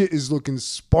 Your shit is looking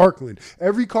sparkling.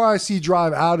 Every car I see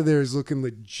drive out of there is looking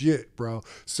legit, bro.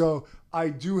 So I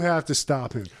do have to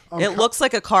stop him. It looks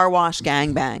like a car wash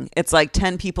gangbang. It's like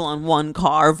 10 people on one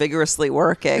car vigorously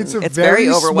working. It's a very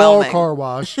overwhelming. Small car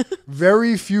wash.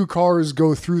 Very few cars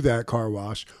go through that car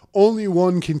wash. Only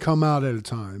one can come out at a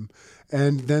time.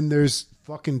 And then there's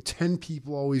fucking 10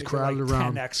 people always Like crowded 10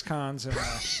 around. ex-cons.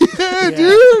 Yeah,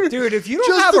 dude. Dude, if you don't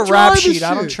Just have to a try rap the sheet,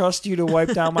 I don't shit. trust you to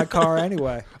wipe down my car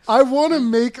anyway. I want to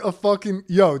make a fucking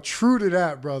true to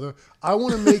that, brother. I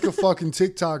want to make a fucking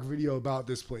TikTok video about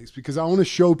this place because I want to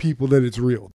show people that it's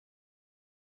real.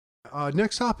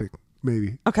 Next topic,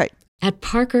 maybe. Okay. At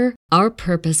Parker, our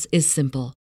purpose is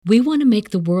simple. We want to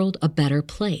make the world a better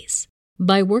place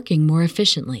by working more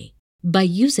efficiently, by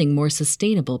using more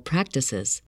sustainable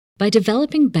practices, by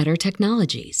developing better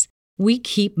technologies. We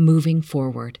keep moving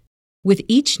forward. With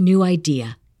each new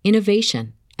idea,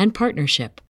 innovation, and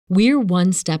partnership, we're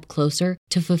one step closer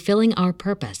to fulfilling our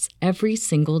purpose every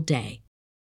single day.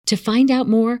 To find out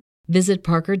more, visit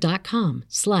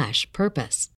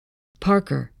parker.com/purpose.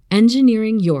 Parker,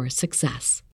 engineering your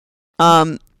success.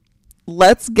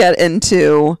 Let's get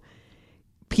into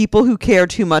people who care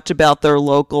too much about their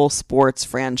local sports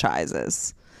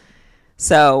franchises.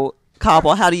 So,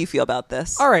 Cobble, how do you feel about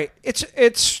this? All right. It's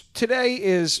today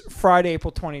is Friday,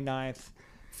 April 29th.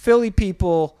 Philly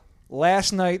people,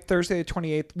 last night, Thursday the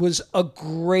 28th, was a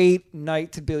great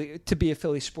night to be a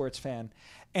Philly sports fan.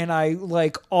 And I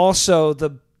like also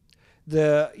the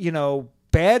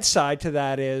bad side to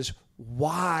that is,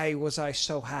 why was I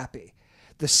so happy?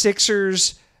 The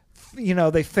Sixers,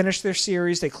 they finished their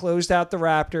series. They closed out the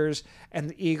Raptors, and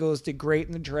the Eagles did great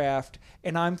in the draft.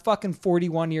 And I'm fucking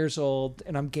 41 years old,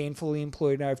 and I'm gainfully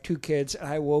employed, and I have 2 kids, and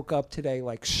I woke up today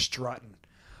like strutting.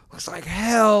 I was like,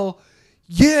 hell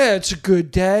yeah, it's a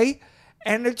good day.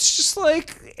 And it's just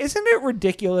like, isn't it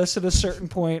ridiculous at a certain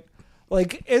point?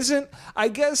 Like, I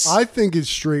guess. I think it's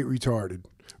straight retarded.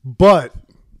 But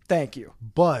Thank you.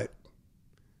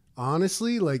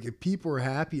 Honestly, like if people are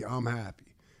happy, I'm happy.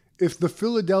 If the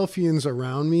Philadelphians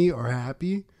around me are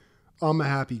happy, I'm a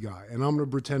happy guy. And I'm going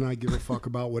to pretend I give a fuck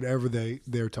about whatever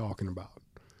they're talking about.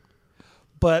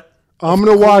 But I'm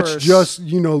going to watch course- just,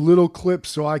 little clips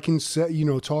so I can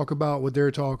talk about what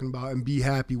they're talking about and be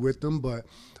happy with them. But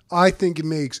I think it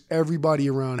makes everybody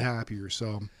around happier.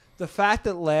 So the fact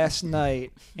that last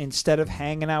night, instead of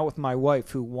hanging out with my wife,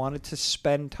 who wanted to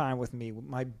spend time with me,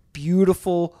 my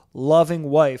beautiful, loving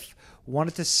wife,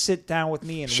 wanted to sit down with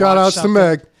me and shout watch outs to something.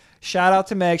 Meg. Shout out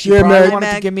to Meg. She Yeah, probably Meg. wanted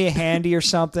to Meg. give me a handy or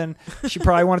something. She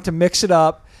probably wanted to mix it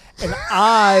up. And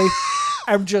I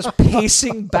am just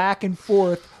pacing back and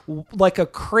forth like a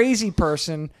crazy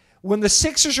person. When the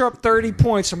Sixers are up 30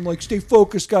 points, I'm like, stay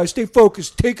focused, guys. Stay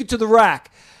focused. Take it to the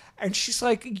rack. And she's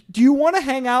like, do you want to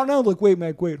hang out now? I'm like, wait,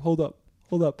 Meg, wait, hold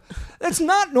up. That's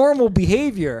not normal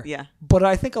behavior. Yeah. But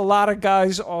I think a lot of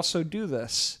guys also do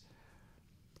this.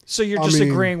 So you're just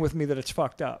agreeing with me that it's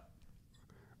fucked up.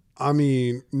 I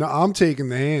mean, no, I'm taking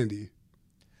the handy.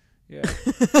 Yeah.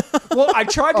 Well, I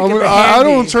tried to get the handy. I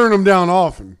don't turn them down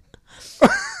often.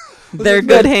 They're Put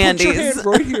good your handies. hand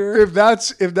right here. If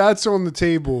that's on the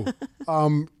table,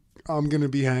 I'm gonna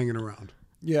be hanging around.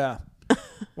 Yeah.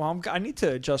 Well, I need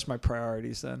to adjust my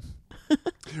priorities then.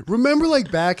 Remember,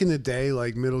 like back in the day,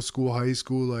 like middle school, high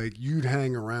school, like you'd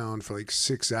hang around for like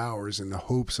 6 hours in the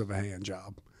hopes of a hand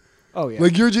job. Oh yeah.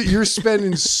 Like you're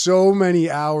spending so many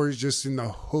hours just in the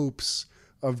hopes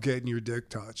of getting your dick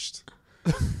touched.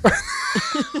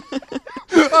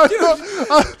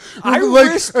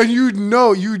 And you'd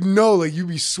know, like you'd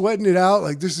be sweating it out.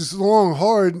 Like this is long,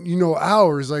 hard,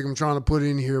 hours like I'm trying to put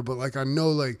in here, but like I know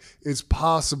like it's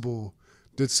possible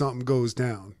that something goes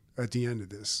down at the end of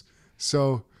this.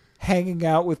 So hanging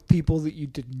out with people that you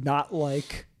did not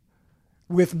like,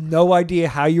 with no idea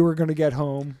how you were going to get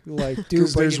home. Like, dude,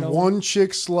 because but there's you know, one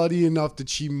chick slutty enough that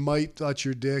she might touch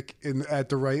your dick at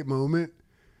the right moment.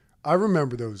 I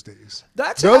remember those days.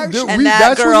 That's Tho- actually. And that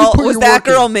that's where you girl, put was your that work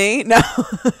in. girl me? No.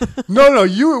 No,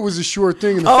 you. It was a short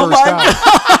thing in the Oh first my hour.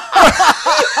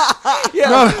 Yeah,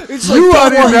 No, it's you like, I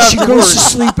don't didn't worry, have she to goes worry. to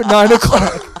sleep at 9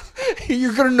 o'clock.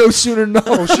 You're gonna know soon enough.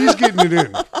 Oh, she's getting it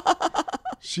in.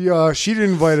 She didn't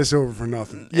invite us over for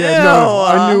nothing. Yeah, Ew. no,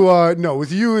 I knew. No,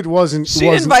 with you it wasn't. She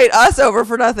didn't invite us over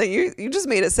for nothing. You just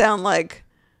made it sound like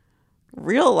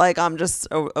real, like I was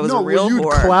a real you'd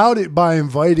whore. cloud it by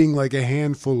inviting like a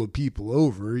handful of people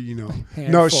over. No,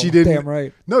 Handful. she didn't. Damn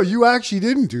right. No, you actually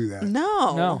didn't do that.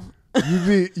 No.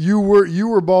 You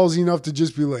were ballsy enough to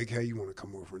just be like, hey, you want to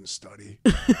come over and study?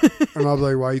 And I'll be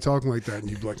like, why are you talking like that? And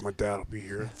you'd be like, my dad will be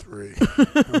here at 3.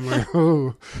 I'm like,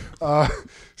 oh.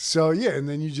 So yeah, and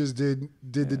then you just did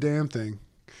the damn thing.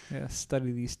 Yeah,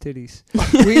 study these titties.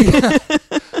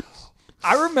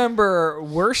 I remember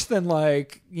worse than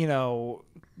like,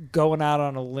 going out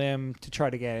on a limb to try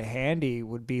to get a handy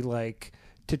would be like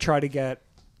to try to get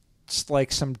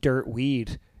like some dirt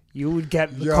weed. You would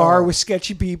get in the car with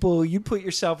sketchy people. You'd put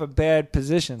yourself in bad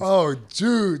positions. Oh,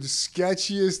 dude,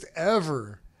 sketchiest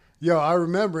ever. Yo, I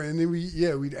remember, and then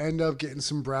we'd end up getting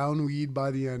some brown weed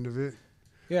by the end of it.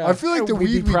 Yeah, I feel like and the we'd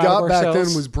be weed we proud of got back then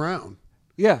ourselves. was brown.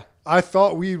 Yeah. I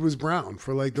thought weed was brown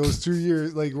for like those 2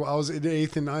 years. Like I was in the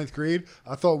 8th and 9th grade.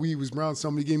 I thought weed was brown.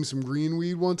 Somebody gave me some green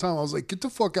weed one time. I was like, get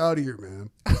the fuck out of here, man.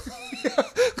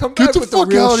 Come back Get the with fuck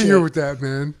the real out of shit. here with that,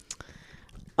 man.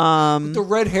 With the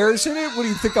red hairs in it? What do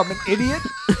you think? I'm an idiot?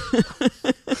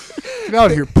 Get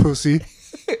out of here, pussy.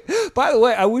 By the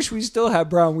way, I wish we still had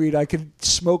brown weed. I could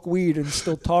smoke weed and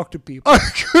still talk to people. I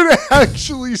could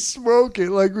actually smoke it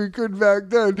like we could back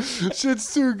then.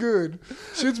 Shit's too good.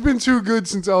 Shit's been too good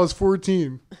since I was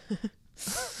 14.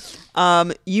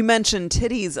 You mentioned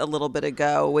titties a little bit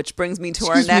ago, which brings me to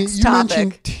Excuse our me, next you topic.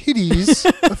 mentioned titties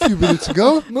a few minutes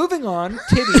ago. Moving on,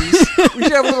 titties. We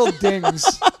should have little dings.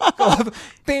 Go up,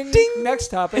 bing, ding. Next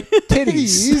topic,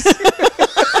 titties.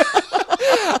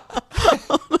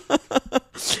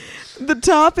 The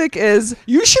topic is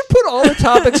You should put all the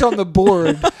topics on the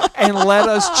board and let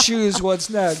us choose what's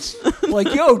next.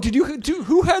 Like, yo,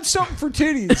 who had something for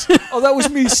titties? Oh, that was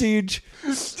me, Siege.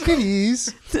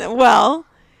 Titties. well,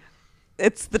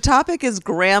 the topic is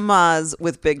grandmas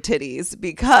with big titties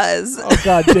because Oh,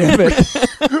 God damn it.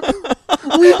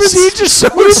 We've been, Siege is so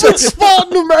we've been excited.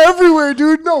 spotting them everywhere,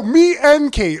 dude. No, me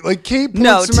and Kate. Like Kate points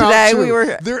no, them out today too. we were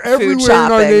They're food everywhere in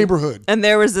shopping, our neighborhood. and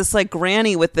there was this like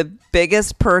granny with the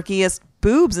biggest, perkiest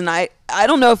boobs, and I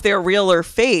don't know if they're real or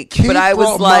fake, Kate but I was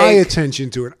brought my like,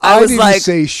 attention to it. I I was didn't like,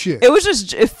 say shit. It was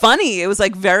just funny. It was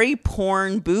like very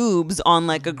porn boobs on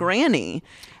like a granny.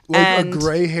 Like and a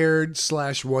gray-haired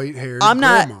 / white-haired I'm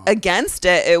grandma. not against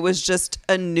it. It was just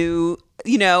a new,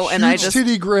 and I Huge just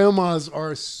titty grandmas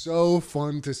are so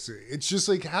fun to see. It's just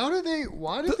like,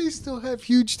 why do they still have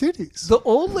huge titties? The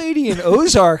old lady in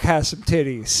Ozark has some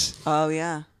titties. oh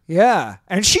yeah. Yeah,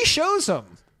 and she shows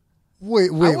them. Wait,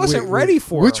 I wasn't ready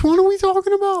for Which them. one are we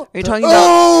talking about? Are you talking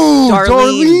Oh, about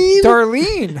Darlene.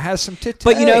 Darlene has some titties.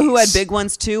 But you know who had big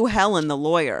ones too? Helen, the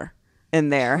lawyer, in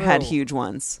there had Oh. huge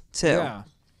ones too. Yeah.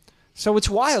 So it's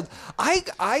wild.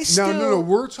 I still. No.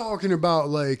 We're talking about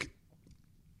like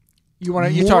You're more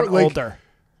talking like- older.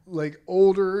 like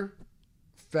older,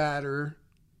 fatter,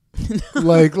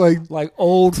 like Like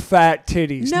old fat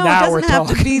titties. No, now it we're doesn't have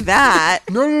talking. to be that.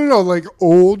 no, like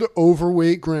old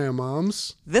overweight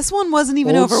grandmoms. This one wasn't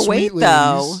even Old overweight sweet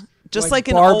though. ladies. Just Like like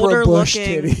an Barbara older Bush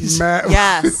looking. titties.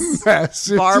 Yes.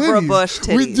 Massive Barbara titties. Bush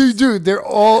titties. Dude, they're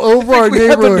all over our we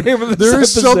have the neighborhood. name of There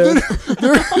this is something.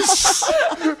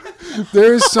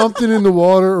 There is something in the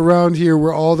water around here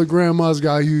where all the grandmas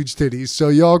got huge titties. So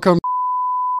y'all come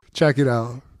check it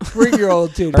out. Bring your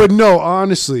old titties. But no,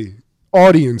 honestly,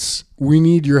 audience, we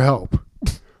need your help.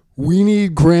 We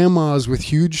need grandmas with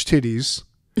huge titties.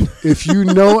 If you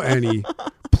know any,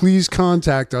 please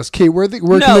contact us. Kate, where can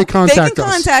they contact they can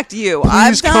us? contact you.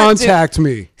 Please contact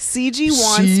me. CG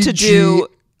wants to do.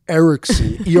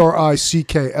 Erickson,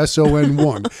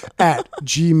 ERICKSON1 at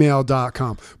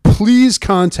gmail.com. Please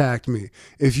contact me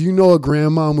if you know a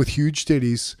grandmom with huge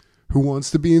titties who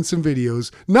wants to be in some videos.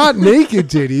 Not naked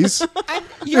titties.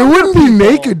 It wouldn't be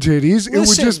naked titties. It would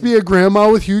just Listen. be a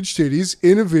grandma with huge titties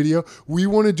in a video. We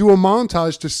want to do a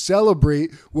montage to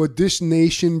celebrate what this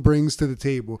nation brings to the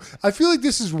table. I feel like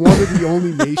this is one of the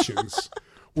only nations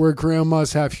where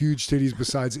grandmas have huge titties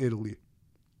besides Italy.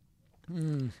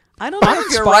 I don't know if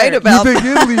you're inspired. right You about think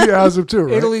Italy has them too,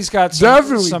 right? Italy's got some,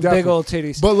 definitely some big old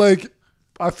titties. But like,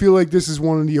 I feel like this is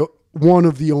one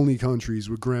of the only countries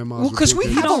with grandmas. Well, because we with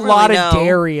big have titties. don't a lot really of know.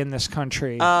 dairy in this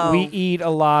country. Oh. We eat a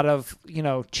lot of,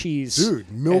 cheese.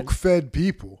 dude, milk-fed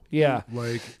people. Yeah.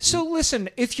 Like, So listen,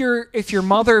 if your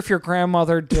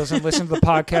grandmother doesn't listen to the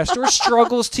podcast or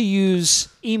struggles to use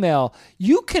email,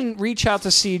 you can reach out to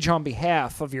Siege on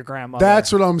behalf of your grandmother.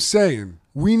 that's what I'm saying.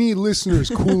 We need listeners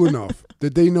cool enough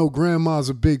that they know grandmas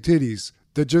with big titties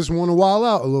that just want to wild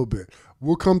out a little bit.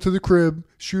 We'll come to the crib,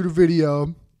 shoot a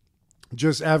video,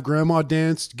 just have grandma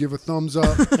dance, give a thumbs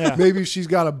up. Yeah. Maybe if she's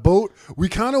got a boat, we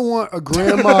kind of want a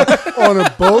grandma on a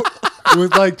boat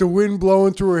with like the wind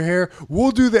blowing through her hair.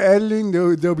 We'll do the editing.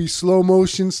 There'll be slow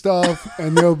motion stuff,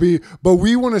 and but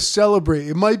we want to celebrate.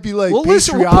 It might be like we'll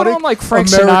listen. We'll patriotic. put on like Frank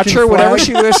American Sinatra, whatever flag.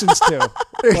 she listens to,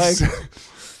 like Exactly.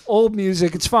 old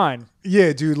music. It's fine.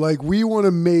 Yeah, dude, like we want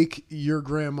to make your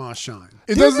grandma shine.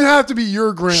 It doesn't have to be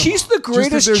your grandma. She's the Just that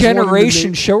greatest there's one in the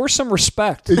generation. na- Show her some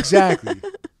respect. Exactly.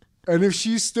 And if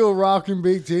she's still rocking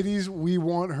big titties, we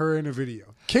want her in a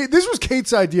video. Kate, this was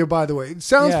Kate's idea, by the way. It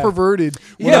sounds Yeah. perverted.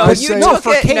 When Yeah, I but you say, no, took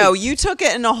for it. Kate. No, you took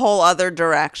it in a whole other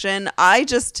direction. I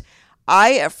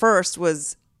at first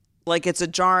was like, it's a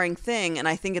jarring thing, and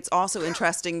I think it's also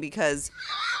interesting because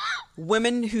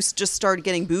women who just started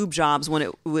getting boob jobs when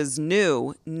it was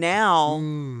new, now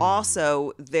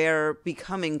also they're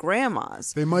becoming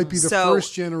grandmas. They might be the So-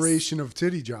 first generation of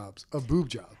titty jobs, of boob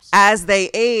jobs. As they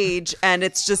age, and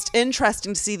it's just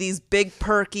interesting to see these big,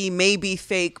 perky, maybe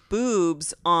fake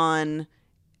boobs on.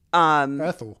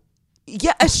 Ethel.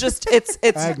 Yeah, it's just it's.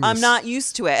 Agnes. I'm not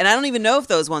used to it, and I don't even know if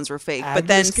those ones were fake. But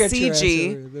then Agnes, get your ass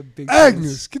CG. over the big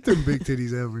Agnes, get them big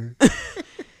titties over here.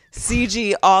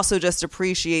 CG also just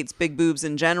appreciates big boobs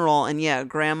in general, and yeah,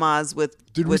 grandmas with.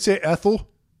 Did we with, say Ethel?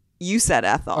 You said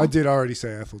Ethel. I did already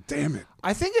say Ethel. Damn it.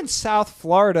 I think in South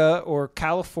Florida or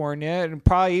California and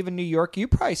probably even New York, you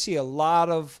probably see a lot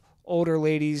of older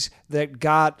ladies that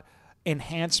got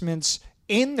enhancements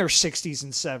in their 60s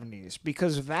and 70s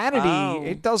because vanity,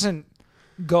 it doesn't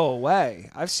go away.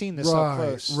 I've seen this up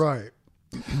close. Right.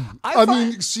 I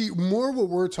mean, see, more what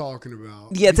we're talking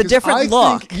about. Yeah, it's a because different I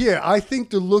look. I think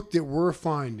the look that we're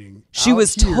finding. She out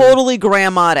was here- totally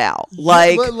grandma'd out.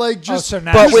 Like, like just, so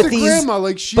now- but just with the these, grandma,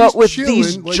 like she's but with chilling,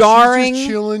 these like, she's just jarring,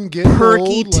 chilling, getting perky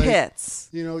old, like, tits.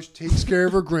 you know, she takes care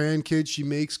of her grandkids. She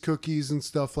makes cookies and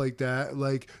stuff like that.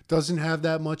 Like, doesn't have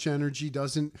that much energy.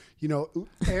 Doesn't,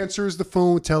 answers the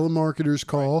phone with telemarketers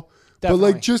call. But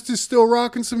Definitely. like, just is still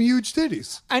rocking some huge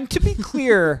titties. And to be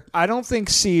clear, I don't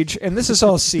think Siege, and this is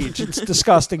all Siege, it's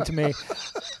disgusting to me.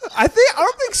 I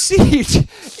don't think Siege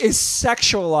is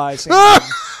sexualizing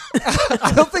them.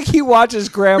 I don't think he watches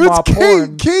grandma It's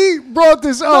porn. Kate brought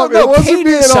this up. No, it wasn't Kate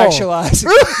me is at all. sexualizing.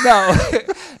 No,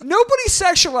 nobody's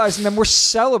sexualizing them. We're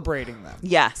celebrating them.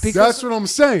 Yes. That's what I'm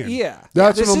saying. Yeah,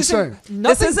 That's This what I'm isn't- saying.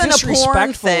 Nothing isn't a porn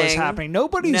disrespectful is thing. happening.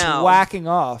 Nobody's No. whacking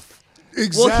off.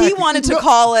 Exactly. Well, he wanted to No,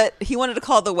 call it. He wanted to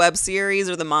call the web series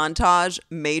or the montage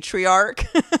matriarch.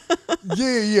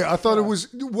 Yeah. I thought it was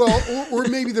or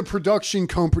maybe the production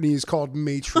company is called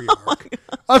Matriarch.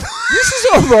 This is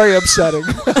all very upsetting.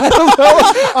 I don't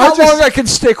know how long I can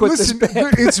stick with Listen, this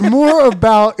bit. it's more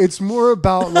about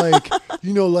like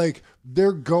like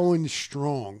they're going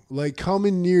strong, like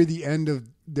coming near the end of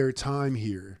their time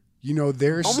here.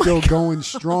 They're still going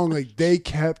strong. Like they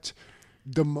kept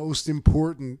the most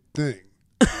important thing.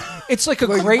 It's like a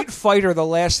great fighter. The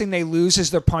last thing they lose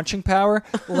is their punching power.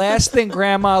 Last thing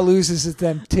grandma loses is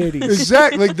them titties.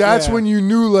 Exactly. Like that's Yeah. when you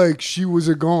knew like she was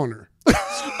a goner.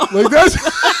 Like that's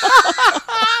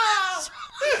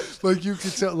like you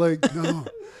could tell. Like no,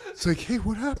 it's like hey,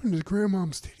 what happened to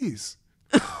grandmom's titties?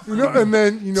 And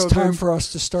then It's time for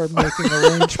us to start making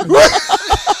arrangements.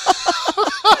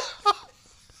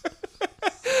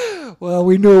 Well,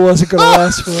 we knew it wasn't going to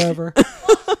last forever.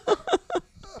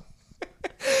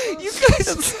 You guys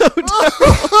are so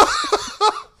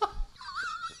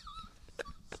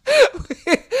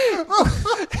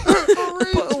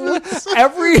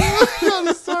every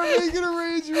gotta start making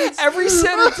arrangements. every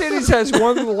set of titties has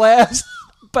one last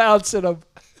bounce in them.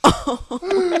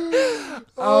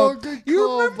 Oh, good you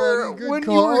call, remember buddy. Good when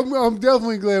call. you were- I'm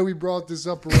definitely glad we brought this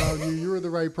up around you. You were the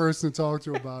right person to talk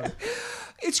to about it.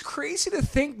 It's crazy to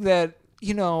think that,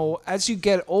 as you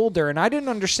get older, and I didn't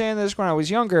understand this when I was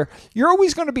younger, you're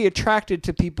always going to be attracted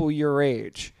to people your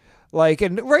age. Like,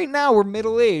 and right now we're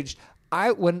middle-aged.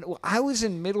 When I was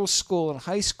in middle school and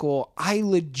high school, I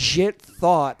legit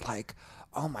thought, like,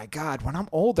 oh my God, when I'm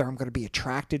older, I'm going to be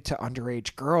attracted to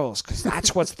underage girls because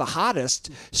that's what's the hottest.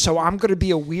 So I'm going to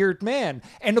be a weird man.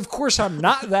 And of course, I'm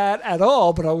not that at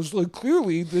all, but I was like,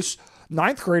 clearly, this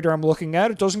ninth grader I'm looking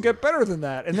at, it doesn't get better than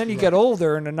that. And then you get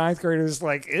older, and the ninth grader is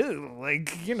like, ew,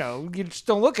 like, you just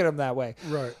don't look at him that way.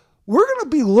 Right. We're going to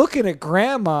be looking at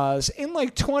grandmas in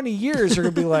like 20 years. They're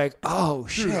going to be like, oh,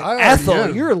 shit, I already Ethel,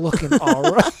 am. you're looking all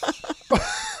right.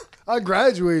 I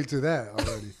graduated to that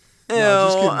already. No,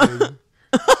 just kidding, baby.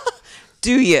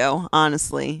 Do you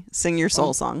honestly sing your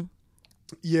soul song?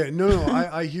 Yeah, no,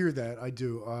 I hear that. I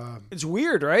do. It's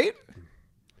weird, right?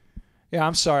 Yeah,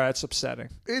 I'm sorry. That's upsetting.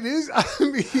 It is. I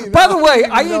mean, By the way,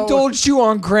 don't I even know- indulged you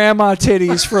on grandma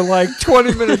titties for like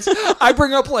 20 minutes. I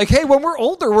bring up like, hey, when we're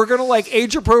older, we're going to like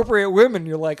age appropriate women.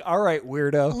 You're like, all right,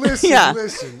 weirdo. Listen, Yeah.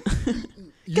 listen.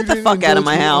 Get the fuck out of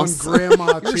my house. Grandma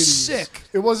You're titties. sick.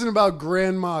 It wasn't about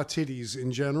grandma titties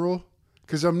in general,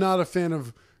 because I'm not a fan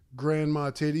of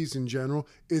grandma titties in general.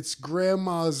 It's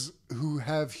grandmas who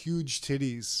have huge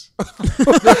titties.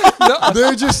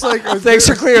 They're just like Thanks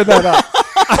for clearing that up.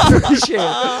 I appreciate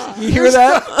it. You hear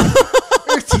that?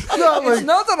 It's not like It's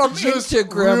not that I'm just into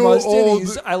grandma's real old-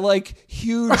 titties. I like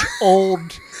huge, old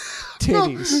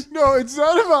titties. No, it's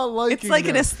not about liking. It's like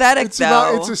an them. aesthetic, It's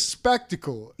about, though. it's a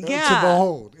spectacle to Yeah.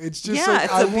 behold. It's just Yeah, like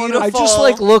it's I a want I just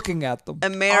like looking at them.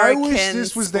 American I wish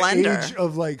this was splendor. the age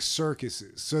of like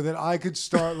circuses, so that I could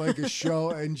start like a show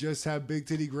and just have big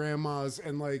titty grandmas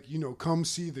and like come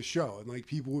see the show, and like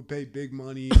people would pay big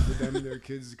money for them and their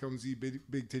kids to come see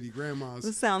big titty grandmas.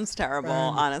 This sounds terrible,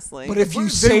 honestly. But if you They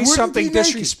say wouldn't something be naked.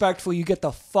 disrespectful, you get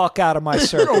the fuck out of my No,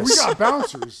 circus. we got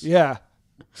bouncers. Yeah.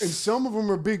 And some of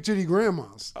them are big titty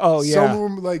grandmas. Oh, yeah. Some of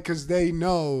them like because they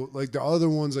know like the other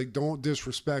ones like don't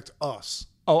disrespect us.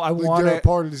 Oh, I Like want they're a to.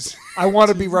 part of this. I want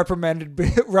to be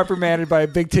reprimanded by a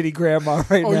big titty grandma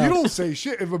right Oh, now. you don't say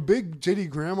shit. If a big titty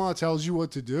grandma tells you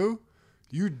what to do,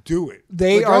 you do it.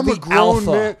 They Like, are I'm the a grown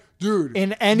alpha man, dude.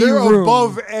 in any they're room.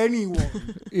 above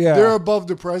anyone. Yeah. They're above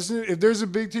the president. If there's a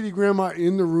big titty grandma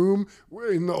in the room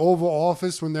in the Oval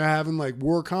Office when they're having like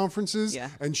war conferences, Yeah.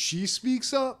 and she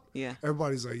speaks up, Yeah.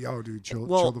 everybody's like, "Yo, dude, chill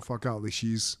Well- the fuck out." Like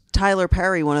she's Tyler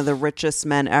Perry, one of the richest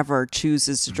men ever,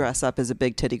 chooses to dress up as a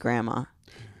big titty grandma.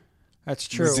 That's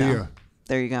true. Medea.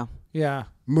 There you go. Yeah,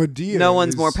 Medea. No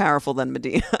one's is- more powerful than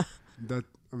Medea. That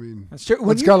I mean, that's true. When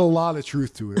that's you- got a lot of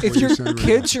truth to it. if what you're your saying right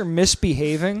kids are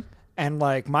misbehaving, and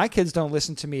like my kids don't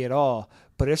listen to me at all,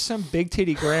 but if some big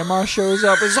titty grandma shows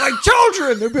up, it's like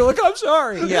children. They'll be like, "I'm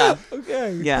sorry." Yeah.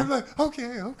 Okay. now. Yeah. I'm like,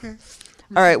 okay.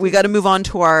 All right, we got to move on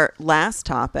to our last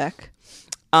topic.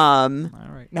 All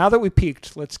right. Now that we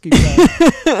peaked, let's keep going.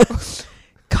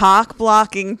 Cock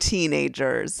blocking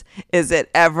teenagers. Is it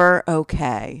ever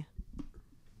okay?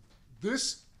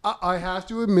 This, I have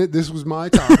to admit, this was my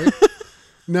topic.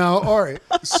 Now, all right.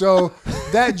 So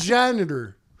that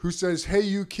janitor who says, "Hey,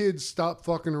 you kids, stop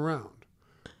fucking around,"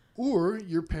 or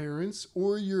your parents,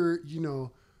 or your,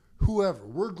 whoever.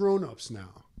 We're grown-ups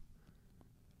now.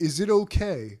 Is it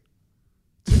okay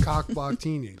to cock block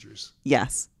teenagers?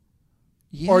 Yes.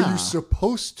 Yeah. Are you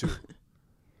supposed to?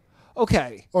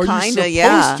 okay? Are you Kinda, supposed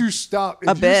yeah. to stop? If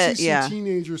A bit, you see yeah. some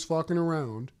teenagers fucking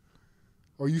around,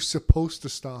 are you supposed to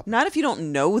stop? Not if you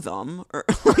don't know them. Or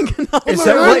like, not Is Like, that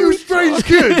 "Hey, what- you strange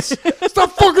kids?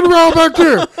 Stop fucking around back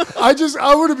there.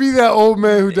 I want to be that old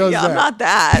man who does yeah, that. I'm not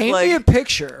that. Paint like, me a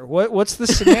picture. What's the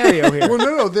scenario here? Well,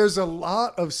 no. There's a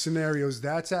lot of scenarios.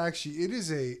 It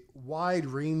is a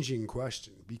wide-ranging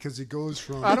question because it goes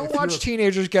from. I don't if watch you're-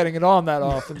 teenagers getting it on that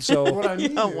often, so What I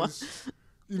mean know is,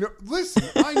 listen.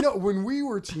 I know when we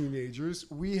were teenagers,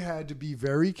 we had to be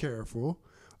very careful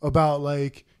about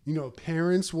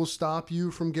parents will stop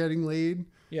you from getting laid.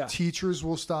 Yeah. Teachers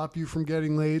will stop you from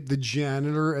getting laid. The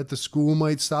janitor at the school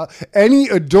might stop. Any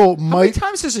adult how many might.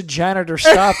 times has a janitor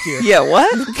stopped you? yeah,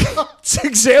 what? This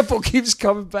example keeps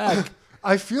coming back.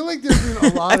 I feel like there's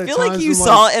been a lot I of feel like times you when,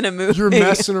 saw it in a movie. You're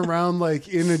messing around like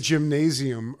in a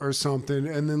gymnasium or something,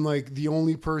 and then like the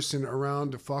only person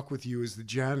around to fuck with you is the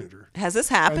janitor. Has this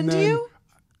happened And to then- you?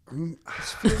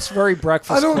 It's very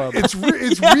Breakfast Club. It's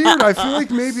weird. I feel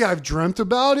like maybe I've dreamt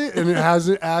about it and it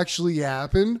hasn't actually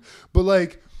happened. But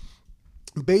like,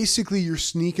 basically, you're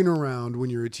sneaking around when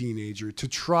you're a teenager to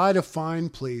try to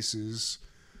find places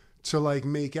to like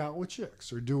make out with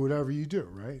chicks or do whatever you do,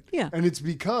 right? Yeah. And it's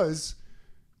because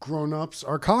grown-ups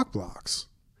are cock blocks,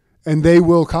 and they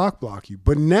will cock block you.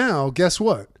 But now, guess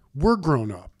what? We're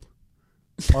grown up.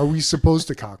 Are we supposed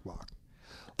to cock block?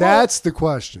 That's the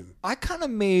question. I kind of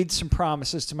made some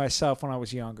promises to myself when I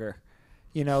was younger,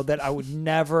 that I would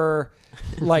never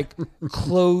like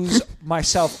close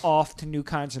myself off to new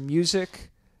kinds of music.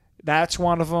 That's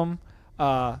one of them.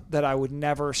 That I would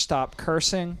never stop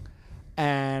cursing.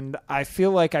 And I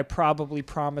feel like I probably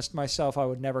promised myself I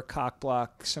would never cock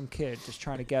block some kid just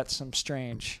trying to get some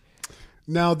strange.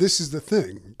 Now, this is the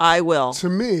thing. I will. To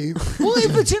me, Well,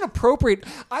 if it's inappropriate,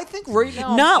 I think right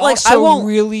now Not I'm like- also I won't-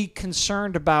 really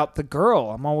concerned about the girl.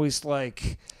 I'm always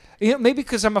like, maybe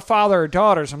because I'm a father of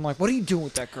daughters, I'm like, what are you doing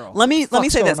with that girl? Let me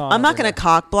What's say this. going on I'm not over going to here?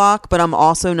 cock block, but I'm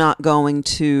also not going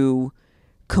to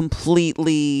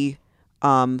completely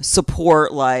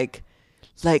support like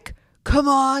come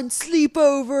on,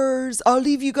 sleepovers, I'll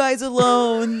leave you guys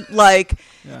alone. Like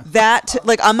that,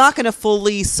 like I'm not going to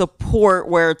fully support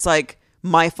where it's like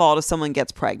my fault if someone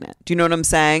gets pregnant. Do you know what I'm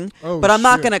saying? Oh, but I'm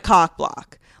not shit. going to cock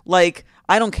block. Like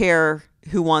I don't care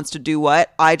who wants to do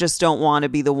what. I just don't want to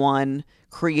be the one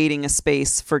creating a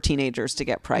space for teenagers to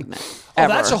get pregnant. Oh,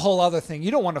 ever. that's a whole other thing.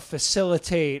 You don't want to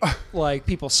facilitate like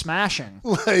people smashing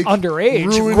Like, underage.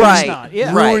 Of ruining- course Right. not.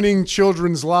 Yeah. Right. ruining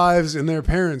children's lives and their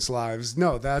parents' lives.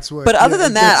 No, that's what. But other yeah,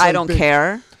 than it that, gets, I like, don't big.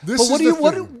 care. This But is what do you? the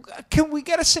What thing. can we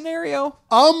get a scenario?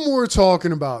 I'm more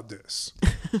talking about this.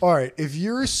 All right, if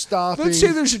you're stopping, Let's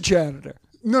say there's a janitor.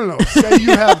 no. Say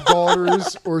you have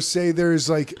daughters, or say there's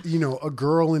like a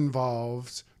girl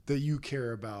involved that you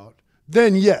care about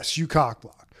then yes, you cock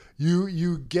block.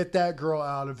 You get that girl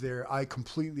out of there. I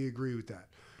completely agree with that.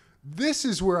 This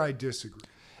is where I disagree.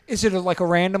 Is it like a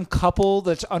random couple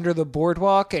that's under the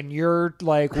boardwalk and you're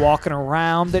like walking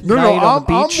around at No, night on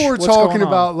the I'm beach? more What's talking going on?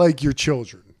 about like your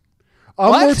children. I'm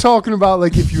What? more talking about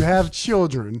like if you have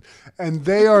children and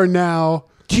they are now.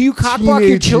 Do you cock block your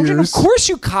teenage children? years. Of course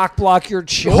you cock block your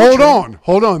children.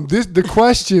 Hold on. The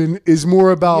question is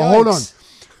more about. Hold on.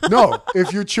 Yikes. No,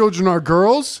 if your children are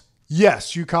girls,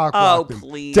 yes, you cock block them.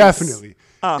 please. Definitely.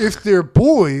 If they're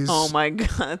boys, Oh my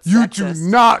God. you sexist. do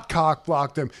not cock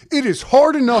block them. It is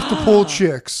hard enough to pull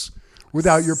chicks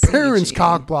without your parents CG.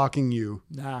 cock blocking you.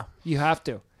 Nah, you have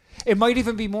to. It might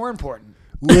even be more important.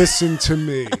 Listen to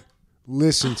me.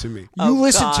 Listen to me. You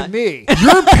listen to God. me.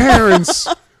 Your parents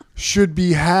should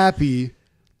be happy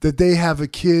that they have a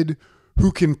kid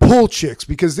who can pull chicks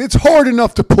because it's hard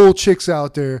enough to pull chicks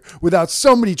out there without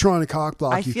somebody trying to cock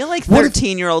block I you. feel like What if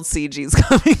 13-year-old CG is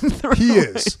coming through. he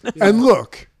is? And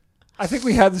look, I think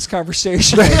we had this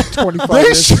conversation like 25 they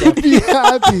years ago. should be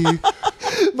happy.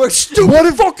 My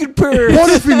stupid fucking parents. What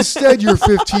if instead your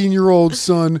 15-year-old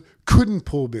son couldn't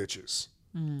pull bitches?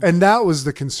 And that was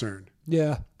the concern.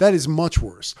 Yeah. That is much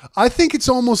worse. I think it's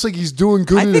almost like he's doing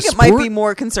good I in think a it sport. might be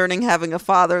more concerning having a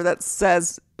father that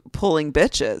says pulling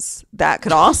bitches. That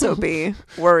could also be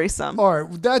worrisome. All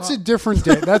right, that's a different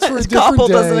day. That's for a Couple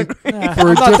different doesn't day. agree. For a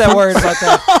I'm not that different- worried about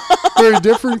that. For a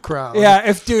different crowd. Yeah,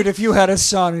 if you had a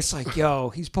son, it's like, yo,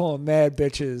 he's pulling mad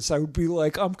bitches. I would be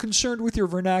like, I'm concerned with your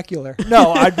vernacular.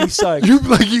 No, I'd be psyched. You'd be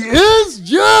like, he is?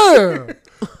 Yeah.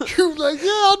 You'd be like, yeah,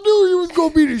 I knew he was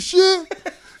going to be the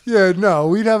shit. Yeah, no,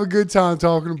 we'd have a good time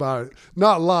talking about it.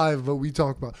 Not live, but we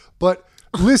talk about it. But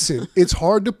listen, it's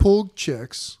hard to pull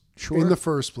chicks in the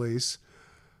first place.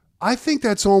 I think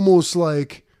that's almost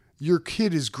like your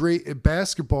kid is great at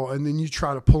basketball and then you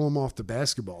try to pull him off the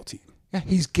basketball team. Yeah,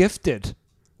 he's gifted.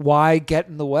 Why get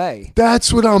in the way?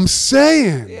 That's what I'm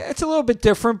saying. Yeah, it's a little bit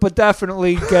different, but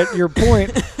definitely get your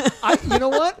point. You know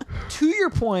what? To your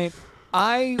point,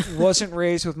 I wasn't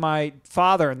raised with my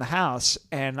father in the house,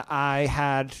 and I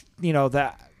had,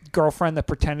 that girlfriend that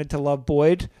pretended to love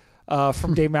Boyd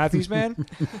from Dave Matthews Band.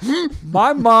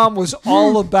 My mom was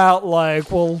all about like,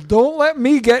 well, don't let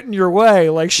me get in your way.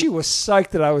 Like, she was psyched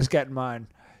that I was getting mine.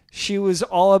 She was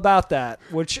all about that,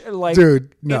 which like,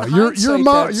 Dude, no, in your hindsight,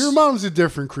 mom, that's- your mom's a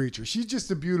different creature. She's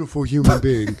just a beautiful human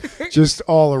being, just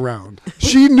all around.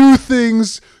 She knew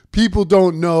things people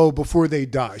don't know before they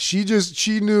die. She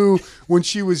knew when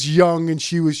she was young and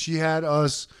she had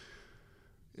us,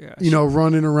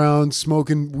 running around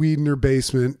smoking weed in her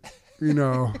basement.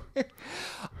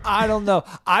 I don't know.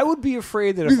 I would be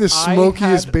afraid that Be if the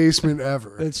smokiest I had, basement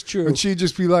ever. That's true. And she'd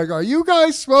just be like, "Are you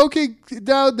guys smoking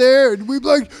down there?" And you'd be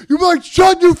like,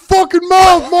 "Shut your fucking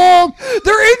mouth, Mom!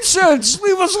 they're incense.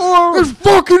 Leave us alone. It's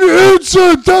fucking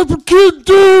incense. That's what kids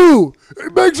do.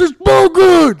 It makes us smell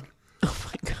good." Oh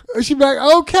my God. And she'd be like,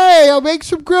 "Okay, I'll make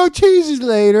some grilled cheeses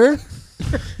later."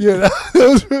 Yeah,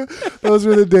 those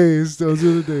were the days. Those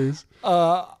were the days.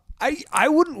 I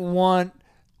wouldn't want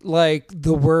like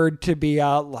the word to be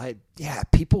out like, yeah,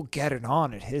 people get it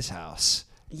on at his house.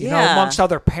 Yeah. Amongst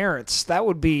other parents. That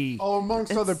would be Oh,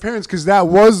 amongst other parents, because that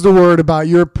was the word about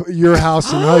your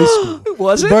house in high school.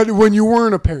 Was it? But when you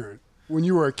weren't a parent, when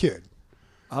you were a kid,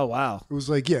 Oh wow. it was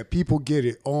like, yeah, people get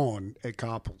it on at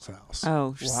Koppel's house. Oh,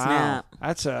 Wow. snap.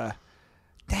 That's a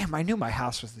damn, I knew my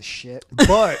house was the shit.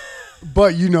 But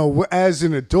as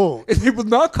an adult, It was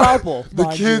not Koppel. the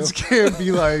mind kids you. can't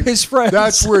be like, His friends.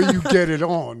 That's where you get it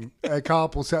on at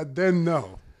Koppel's house. Then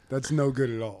no, that's no good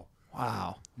at all.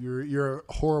 Wow. You're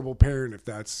a horrible parent if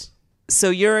that's. So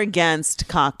you're against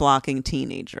cock blocking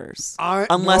teenagers, I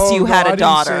you had I a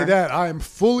daughter. didn't say that. I am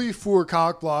fully for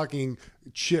cock blocking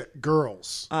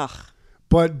girls. Ugh.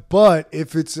 But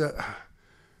if it's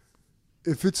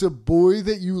a boy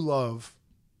that you love,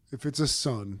 if it's a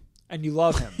son, And you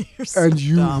love him. and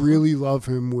you really love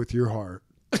him with your heart,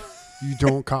 you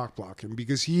don't cock block him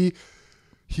because he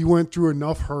went through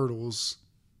enough hurdles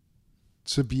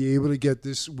to be able to get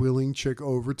this willing chick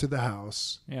over to the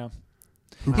house Yeah.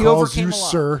 who He calls overcame you a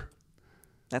lot. sir,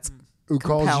 That's who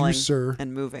calls you compelling sir,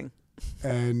 and moving.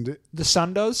 and The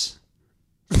son does?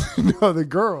 no, the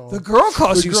girl. The girl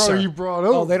calls The you girl sir. you brought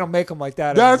over. Oh, they don't make them like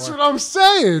that That's anymore. what I'm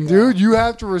saying, dude. You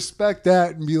have to respect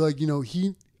that and be like,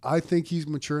 I think he's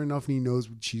mature enough and he knows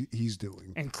what he's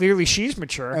doing. And clearly she's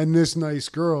mature. And this nice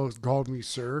girl called me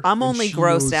sir. I'm and only she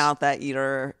grossed knows- out that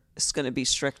you're going to be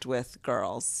strict with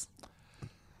girls.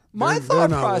 My They're thought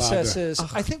not allowed process to. is,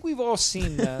 I think we've all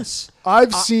seen this.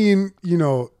 I've seen,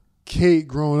 Kate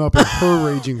growing up and her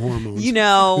raging hormones. You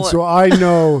know, And so I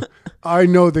know I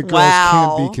know that girls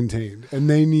Wow. can't be contained, and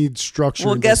they need structure.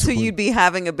 Well, and guess who discipline. you'd be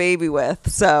having a baby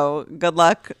with. So good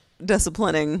luck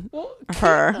disciplining Well, Kate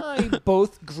her. and I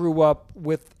both grew up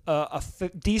with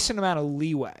decent amount of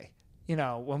leeway,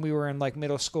 when we were in like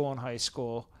middle school and high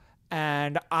school.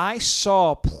 And I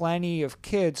saw plenty of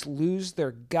kids lose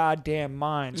their goddamn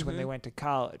minds when they went to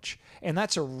college. And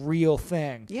that's a real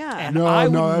thing. Yeah. And No, I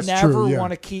no, would that's never true, yeah.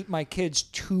 want to keep my kids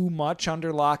too much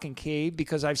under lock and key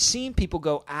because I've seen people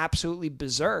go absolutely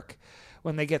berserk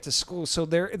when they get to school. So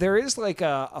there is like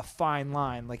a fine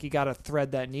line. Like you got to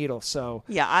thread that needle. So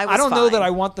Yeah, I was don't know fine. that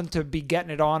I want them to be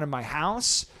getting it on in my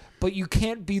house, but you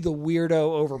can't be the weirdo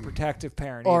overprotective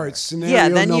parent. All either. right, scenario Yeah,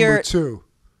 then number you're- 2.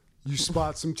 You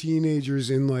spot some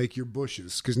teenagers in like your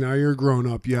bushes because now you're a grown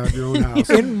up. You have your own house.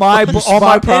 In my You on my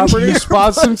spot- property. You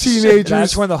spot some teenagers.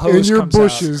 That's when the in hose your comes out.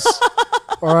 bushes.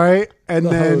 All right, and The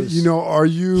then hose. are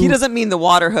you? He doesn't mean the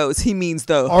water hose. He means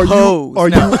the Are hose. you? Are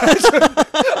you?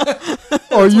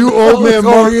 Are you old man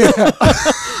Mark?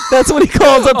 That's what he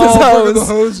calls up his Oh,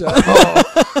 hose. the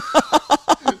hose.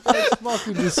 That's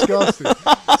fucking disgusting.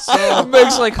 So It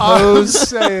makes like I'm hose.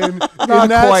 saying, in Not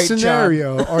that quite, John.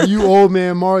 scenario, are you old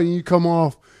man Mark and you come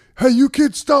off? Hey, you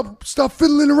kids, stop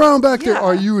fiddling around back there. Yeah.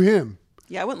 Are you him,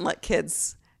 Yeah, I wouldn't let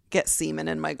kids get semen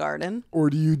in my garden. or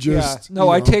do you Yeah. just? No,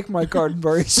 I take my garden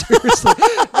very seriously.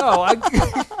 No,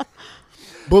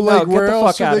 But like, get where the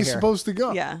else fuck are outta they here. supposed to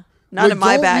go? Yeah. Not Like, in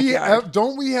my don't backyard.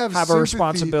 Don't we have Have a sympathy?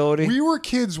 responsibility. We were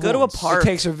kids. Go to a once. park. it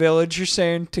takes a village. You're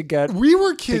saying to get. We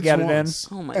were kids get it in. once,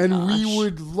 Oh my and gosh. we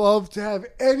would love to have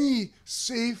any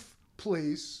safe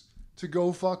place to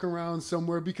go fuck around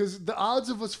somewhere because the odds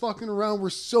of us fucking around were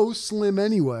so slim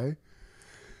anyway.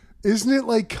 Isn't it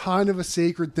like kind of a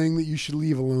sacred thing that you should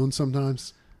leave alone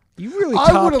sometimes? You really I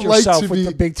topped would've liked yourself to with be-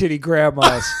 the big titty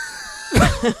grandmas.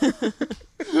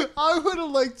 I would have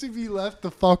liked to be left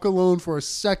the fuck alone for a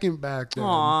second back then.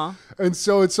 Aw. And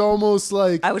so it's almost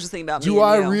like, I was just thinking about me do and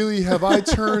I you. really, have I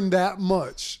turned that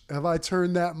much? Have I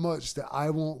turned that much that I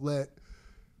won't let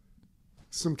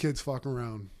some kids fuck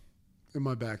around in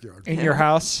my backyard? In your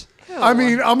house. I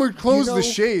mean, I'm going to close You know, the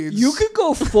shades. You could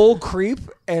go full creep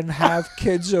and have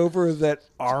kids over that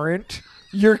aren't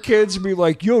your kids and be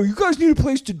like, yo, you guys need a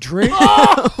place to drink?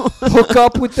 Hook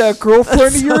up with that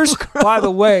girlfriend of yours? By the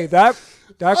way, that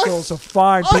girl's a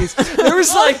fine piece. There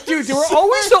was like, dude, there were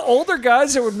always the older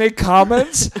guys that would make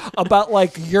comments about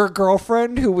like your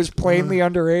girlfriend who was plainly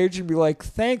underage and be like,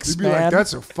 thanks, You'd be man. like,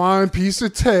 that's a fine piece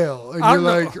of tail. And I you're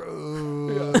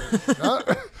know.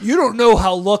 like, You don't know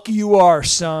how lucky you are,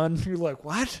 son. You're like,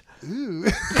 what?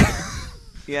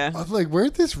 Yeah. I'm like,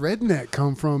 where'd this redneck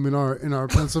come from in our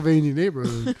Pennsylvania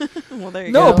neighborhood? Well, there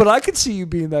you No, go. but I could see you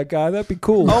being that guy. That'd be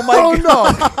cool. Oh my Oh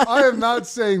God. no, I am not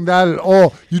saying that at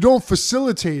all. You don't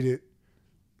facilitate it,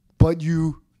 but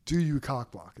you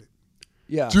cock block it?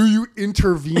 Yeah. Do you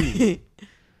intervene?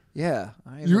 Yeah.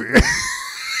 You,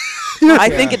 I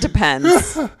think it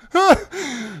depends.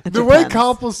 the way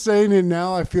Koppel's saying it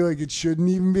now, I feel like it shouldn't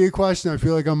even be a question. I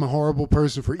feel like I'm a horrible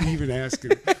person for even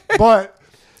asking it. But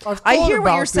I've I thought hear what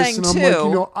about you're this, saying, and I'm like,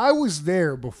 too. I was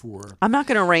there before. I'm not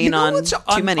going to rain You know on what's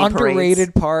too many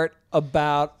underrated parades. part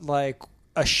about like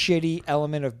a shitty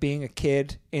element of being a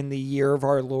kid in the year of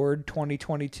our Lord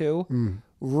 2022?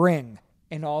 Ring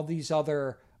and all these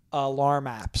other alarm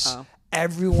apps. Oh.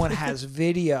 Everyone has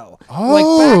video. Oh. Like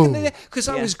back in the day, because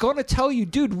I Yeah. was going to tell you,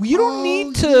 dude, you don't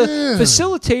need to yeah.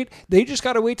 facilitate. They just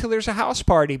got to wait till there's a house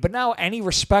party. But now any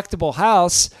respectable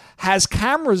house has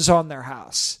cameras on their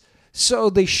house. So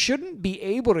they shouldn't be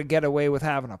able to get away with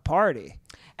having a party.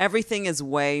 Everything is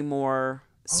way more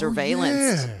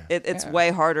surveillance. yeah. It's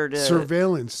way harder to.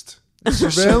 Surveillanced.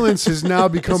 Surveillance has now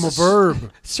become a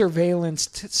verb. Surveillance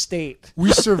state.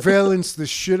 We surveillanced the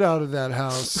shit out of that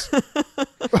house.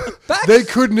 They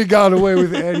couldn't have got away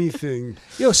with anything.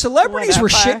 Yo, celebrities were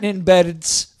Whatever. shitting in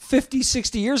beds 50,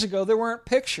 60 years ago. There weren't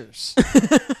pictures.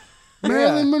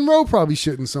 Marilyn Monroe probably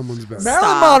shit in someone's bed.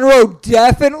 Marilyn Monroe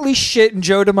definitely shit in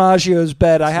Joe DiMaggio's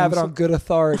bed. I have it on good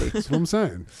authority. That's what I'm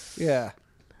saying. Yeah.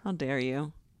 How dare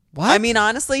you? What? I mean,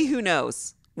 honestly, who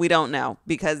knows? We don't know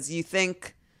because you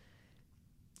think.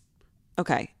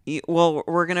 Okay, well,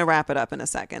 we're gonna wrap it up in a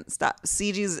second. Stop.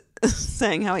 CG's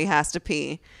saying how he has to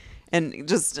pee, and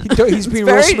just He's being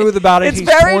real smooth about it. It's He's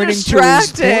very pointing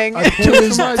distracting. to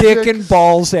his my dick dick. and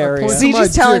balls area. point to my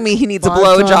CG's telling dick me he needs a 5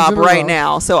 times blowjob in a right row.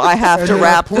 now, so I have And to then I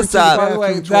wrap point this to the up. By the way,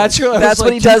 bathroom that's twice. what, That's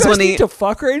what he does when he- need to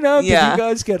fuck right now. Yeah. Did you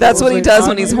guys get That's it? what he does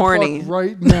when he's I horny. fuck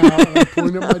right now, and I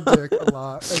point at my dick a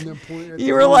lot, and then point at You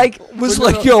the were other. like, Was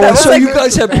But no, like, yo, that I was saw like you a-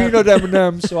 guys have peanut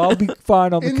M&Ms, so I'll be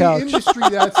fine on the in couch. the industry,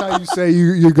 that's how you say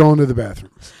you're going to the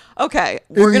bathroom. Okay,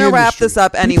 In we're the gonna wrap industry. this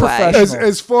up anyway. professional.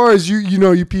 As far as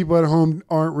you people at home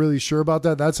aren't really sure about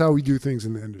that, that's how we do things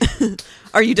in the industry.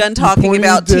 Are you done talking pointing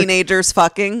about dick. teenagers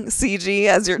fucking CG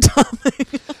as your topic?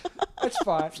 That's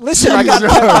fine. Listen, I got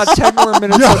about 10 more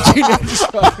minutes of teenagers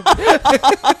fucking.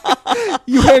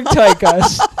 You hang tight,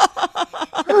 guys.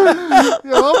 Yo,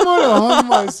 I'm gonna hung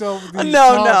myself with these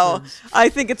No. topics. I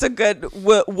think it's a good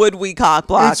would we cock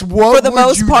block. It's what For the would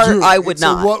most you part, do? I would It's a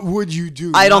not. what would you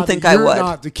do? I don't Not think that I you're would.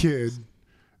 Not the kid,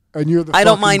 and you're the. I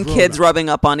don't fucking mind kids grown-up. rubbing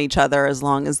up on each other as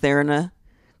long as they're in a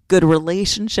good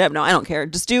relationship. No, I don't care.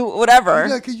 Just do whatever.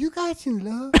 Like, are you guys in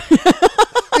love?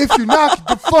 If you're not, get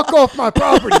the fuck off my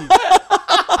property.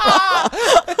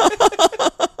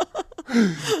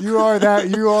 You are that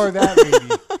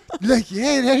lady. You're like,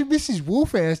 yeah, that Mrs.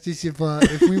 Wolf asked us if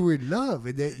we were in love,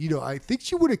 and that I think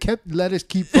she would have let us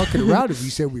keep fucking around if we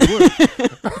said we would.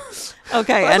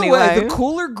 Okay, By anyway. the way, the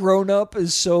cooler grown up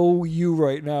is so you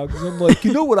right now because I'm like,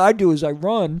 what I do is I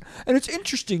run, and it's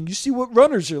interesting. You see what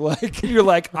runners are like, and you're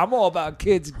like, I'm all about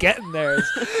kids getting theirs.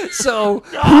 So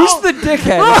who's the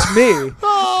dickhead? It's me.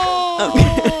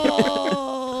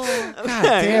 God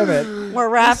damn it. We're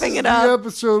wrapping it The up.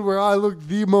 episode where I look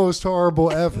the most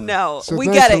horrible ever. No, So we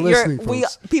thanks get for it. listening, We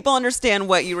folks. people understand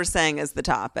what you were saying as the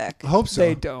topic. I hope so.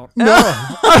 They don't. No.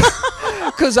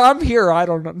 Because I'm here, I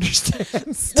don't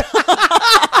understand.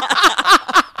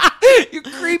 You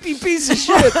creepy piece of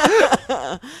shit.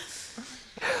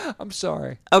 I'm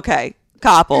sorry. Okay,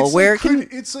 Koppel, It's where like,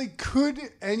 can could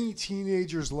any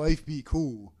teenager's life be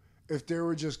cool if there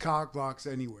were just cock blocks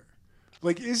anywhere?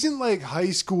 Like, isn't like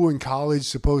high school and college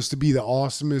supposed to be the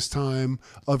awesomest time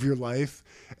of your life?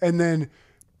 And then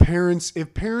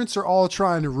if parents are all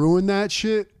trying to ruin that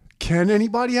shit, can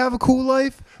anybody have a cool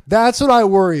life? That's what I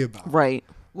worry about. right?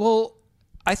 Well,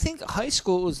 I think high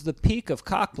school was the peak of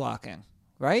cock blocking,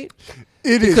 right?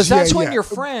 It is Because that's when yeah. you're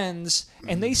friends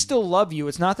and they still love you.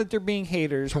 It's not that they're being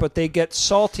haters, but they get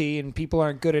salty and people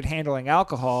aren't good at handling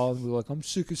alcohol. And we're like, I'm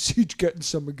sick of Siege getting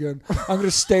some again. I'm going to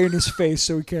stay in his face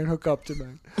so he can't hook up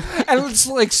tonight. And it's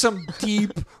like some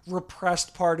deep,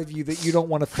 repressed part of you that you don't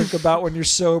want to think about when you're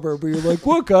sober. But you're like,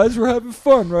 what, guys? We're having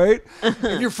fun, right?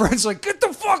 And your friend's like, get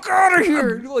the fuck out of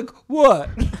here. And you're like, what?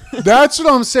 That's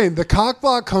what I'm saying. The cock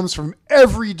block comes from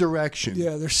every direction.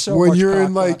 Yeah, there's so when much you're in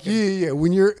cock like blocking. yeah.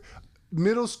 When you're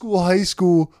middle school, high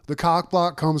school, the cock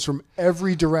block comes from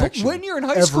every But direction. when you're in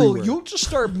high school, Everywhere. you'll just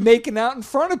start making out in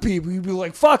front of people. You'll be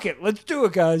like, fuck it, let's do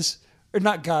it, guys. Or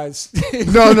not guys.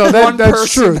 No, One that's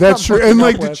person true. That's I'm true. hooking And up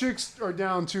like the with. chicks are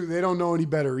down too. They don't know any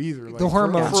better either. Like The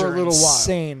hormones for are a little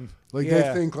insane. while. Like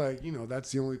Yeah. they think like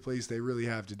that's the only place they really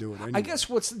have to do it. Anyway. I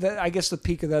guess I guess the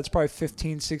peak of that's probably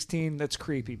 15, 16. That's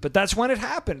creepy. But that's when it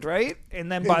happened, right? And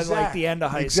then by like the end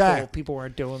of high school, Exactly. people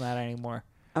weren't doing that anymore.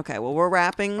 Okay, well, we're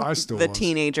wrapping I still the was.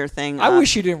 teenager thing. I up.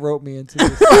 wish you didn't rope me into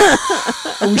this.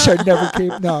 I wish I never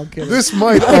came. No, I'm kidding. This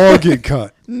might all get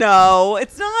cut. No,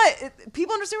 it's not.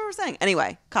 People understand what we're saying.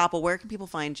 Anyway, Koppel, where can people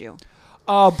find you?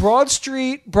 Broad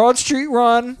Street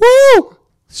Run. Woo!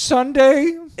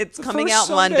 Sunday. It's The coming first out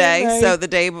Sunday Monday, in May. so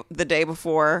the day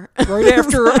before. Right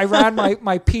after I ran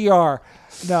my PR.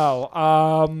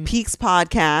 No. Peaks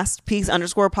Podcast,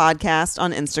 Peaks_podcast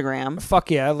on Instagram.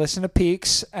 Fuck yeah, I listen to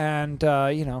Peaks and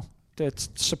to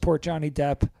support Johnny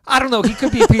Depp. I don't know, he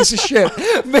could be a piece of shit.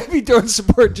 Maybe don't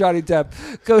support Johnny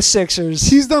Depp. Go Sixers.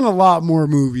 He's done a lot more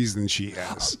movies than she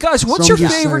has. Guys, what's So I'm your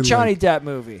just favorite saying, Johnny like- Depp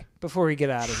movie before we get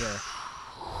out of here?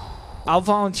 I'll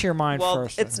volunteer mine Well,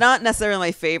 first. it's not necessarily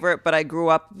my favorite, but I grew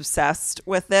up obsessed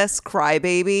with this.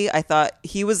 Crybaby. I thought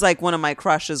he was like one of my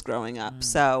crushes growing up.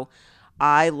 So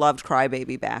I loved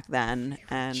Crybaby back then.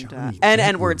 And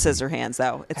Edward Scissorhands,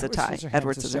 though. It's a tie.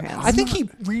 Edward Scissorhands. I think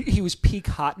he was peak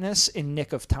hotness in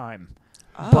Nick of Time.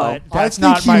 But I that's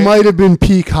think not he my... might have been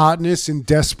peak hotness in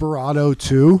Desperado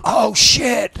too. Oh,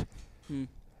 shit.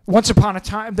 Once upon a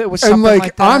time, there was something And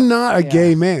like that. I'm not a Yeah.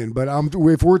 gay man, but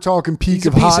if we're talking peak He's a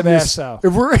of piece of hotness, ass, though.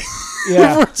 if we're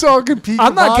Yeah. if we're talking peak, I'm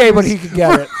of not gay, but hotness- he could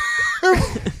get it.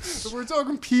 If we're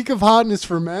talking peak of hotness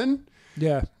for men,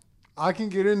 Yeah. I can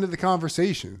get into the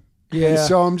conversation. Yeah. And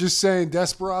so I'm just saying,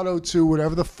 Desperado 2,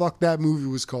 whatever the fuck that movie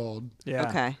was called. Yeah.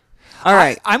 Okay. All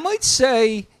right. I might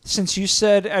say, since you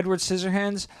said Edward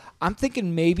Scissorhands, I'm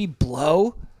thinking maybe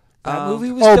Blow. That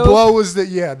movie was dope. Blow was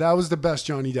that was the best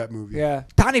Johnny Depp movie. Yeah.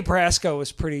 Donnie Brasco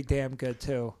was pretty damn good,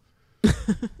 too.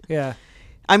 Yeah.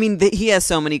 I mean, he has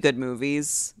so many good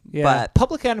movies. Yeah. But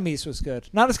Public Enemies was good.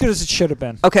 Not as good as it should have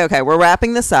been. okay, we're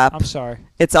wrapping this up. I'm sorry.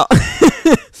 It's all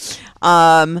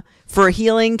for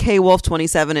healing,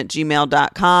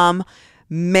 kwolf27@gmail.com.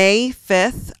 May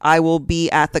 5th, I will be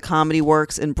at the Comedy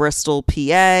Works in Bristol,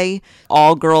 PA.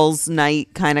 All girls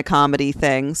night kind of comedy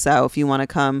thing. So if you want to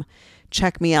come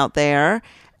check me out there.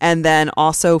 And then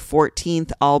also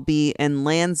 14th, I'll be in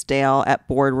Lansdale at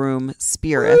Boardroom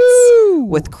Spirits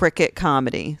with Cricket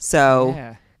Comedy.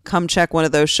 So come check one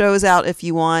of those shows out if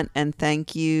you want. And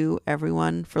thank you,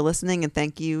 everyone, for listening. And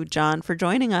thank you, John, for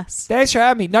joining us. Thanks for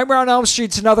having me. Nightmare on Elm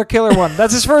Street's another killer one.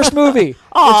 That's his first movie.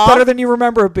 It's better than you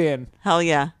remember it being. Hell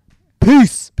yeah.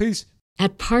 Peace. Peace.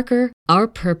 At Parker, our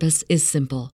purpose is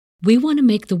simple. We want to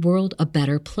make the world a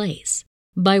better place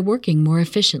by working more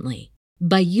efficiently,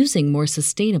 by using more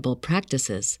sustainable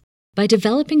practices, by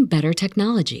developing better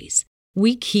technologies.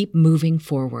 We keep moving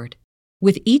forward.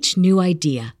 With each new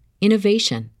idea,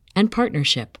 innovation, and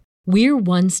partnership, we're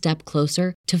one step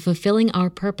closer to fulfilling our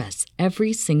purpose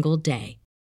every single day.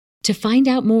 To find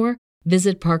out more,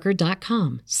 visit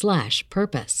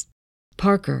parker.com/purpose.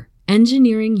 Parker,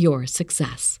 engineering your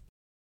success.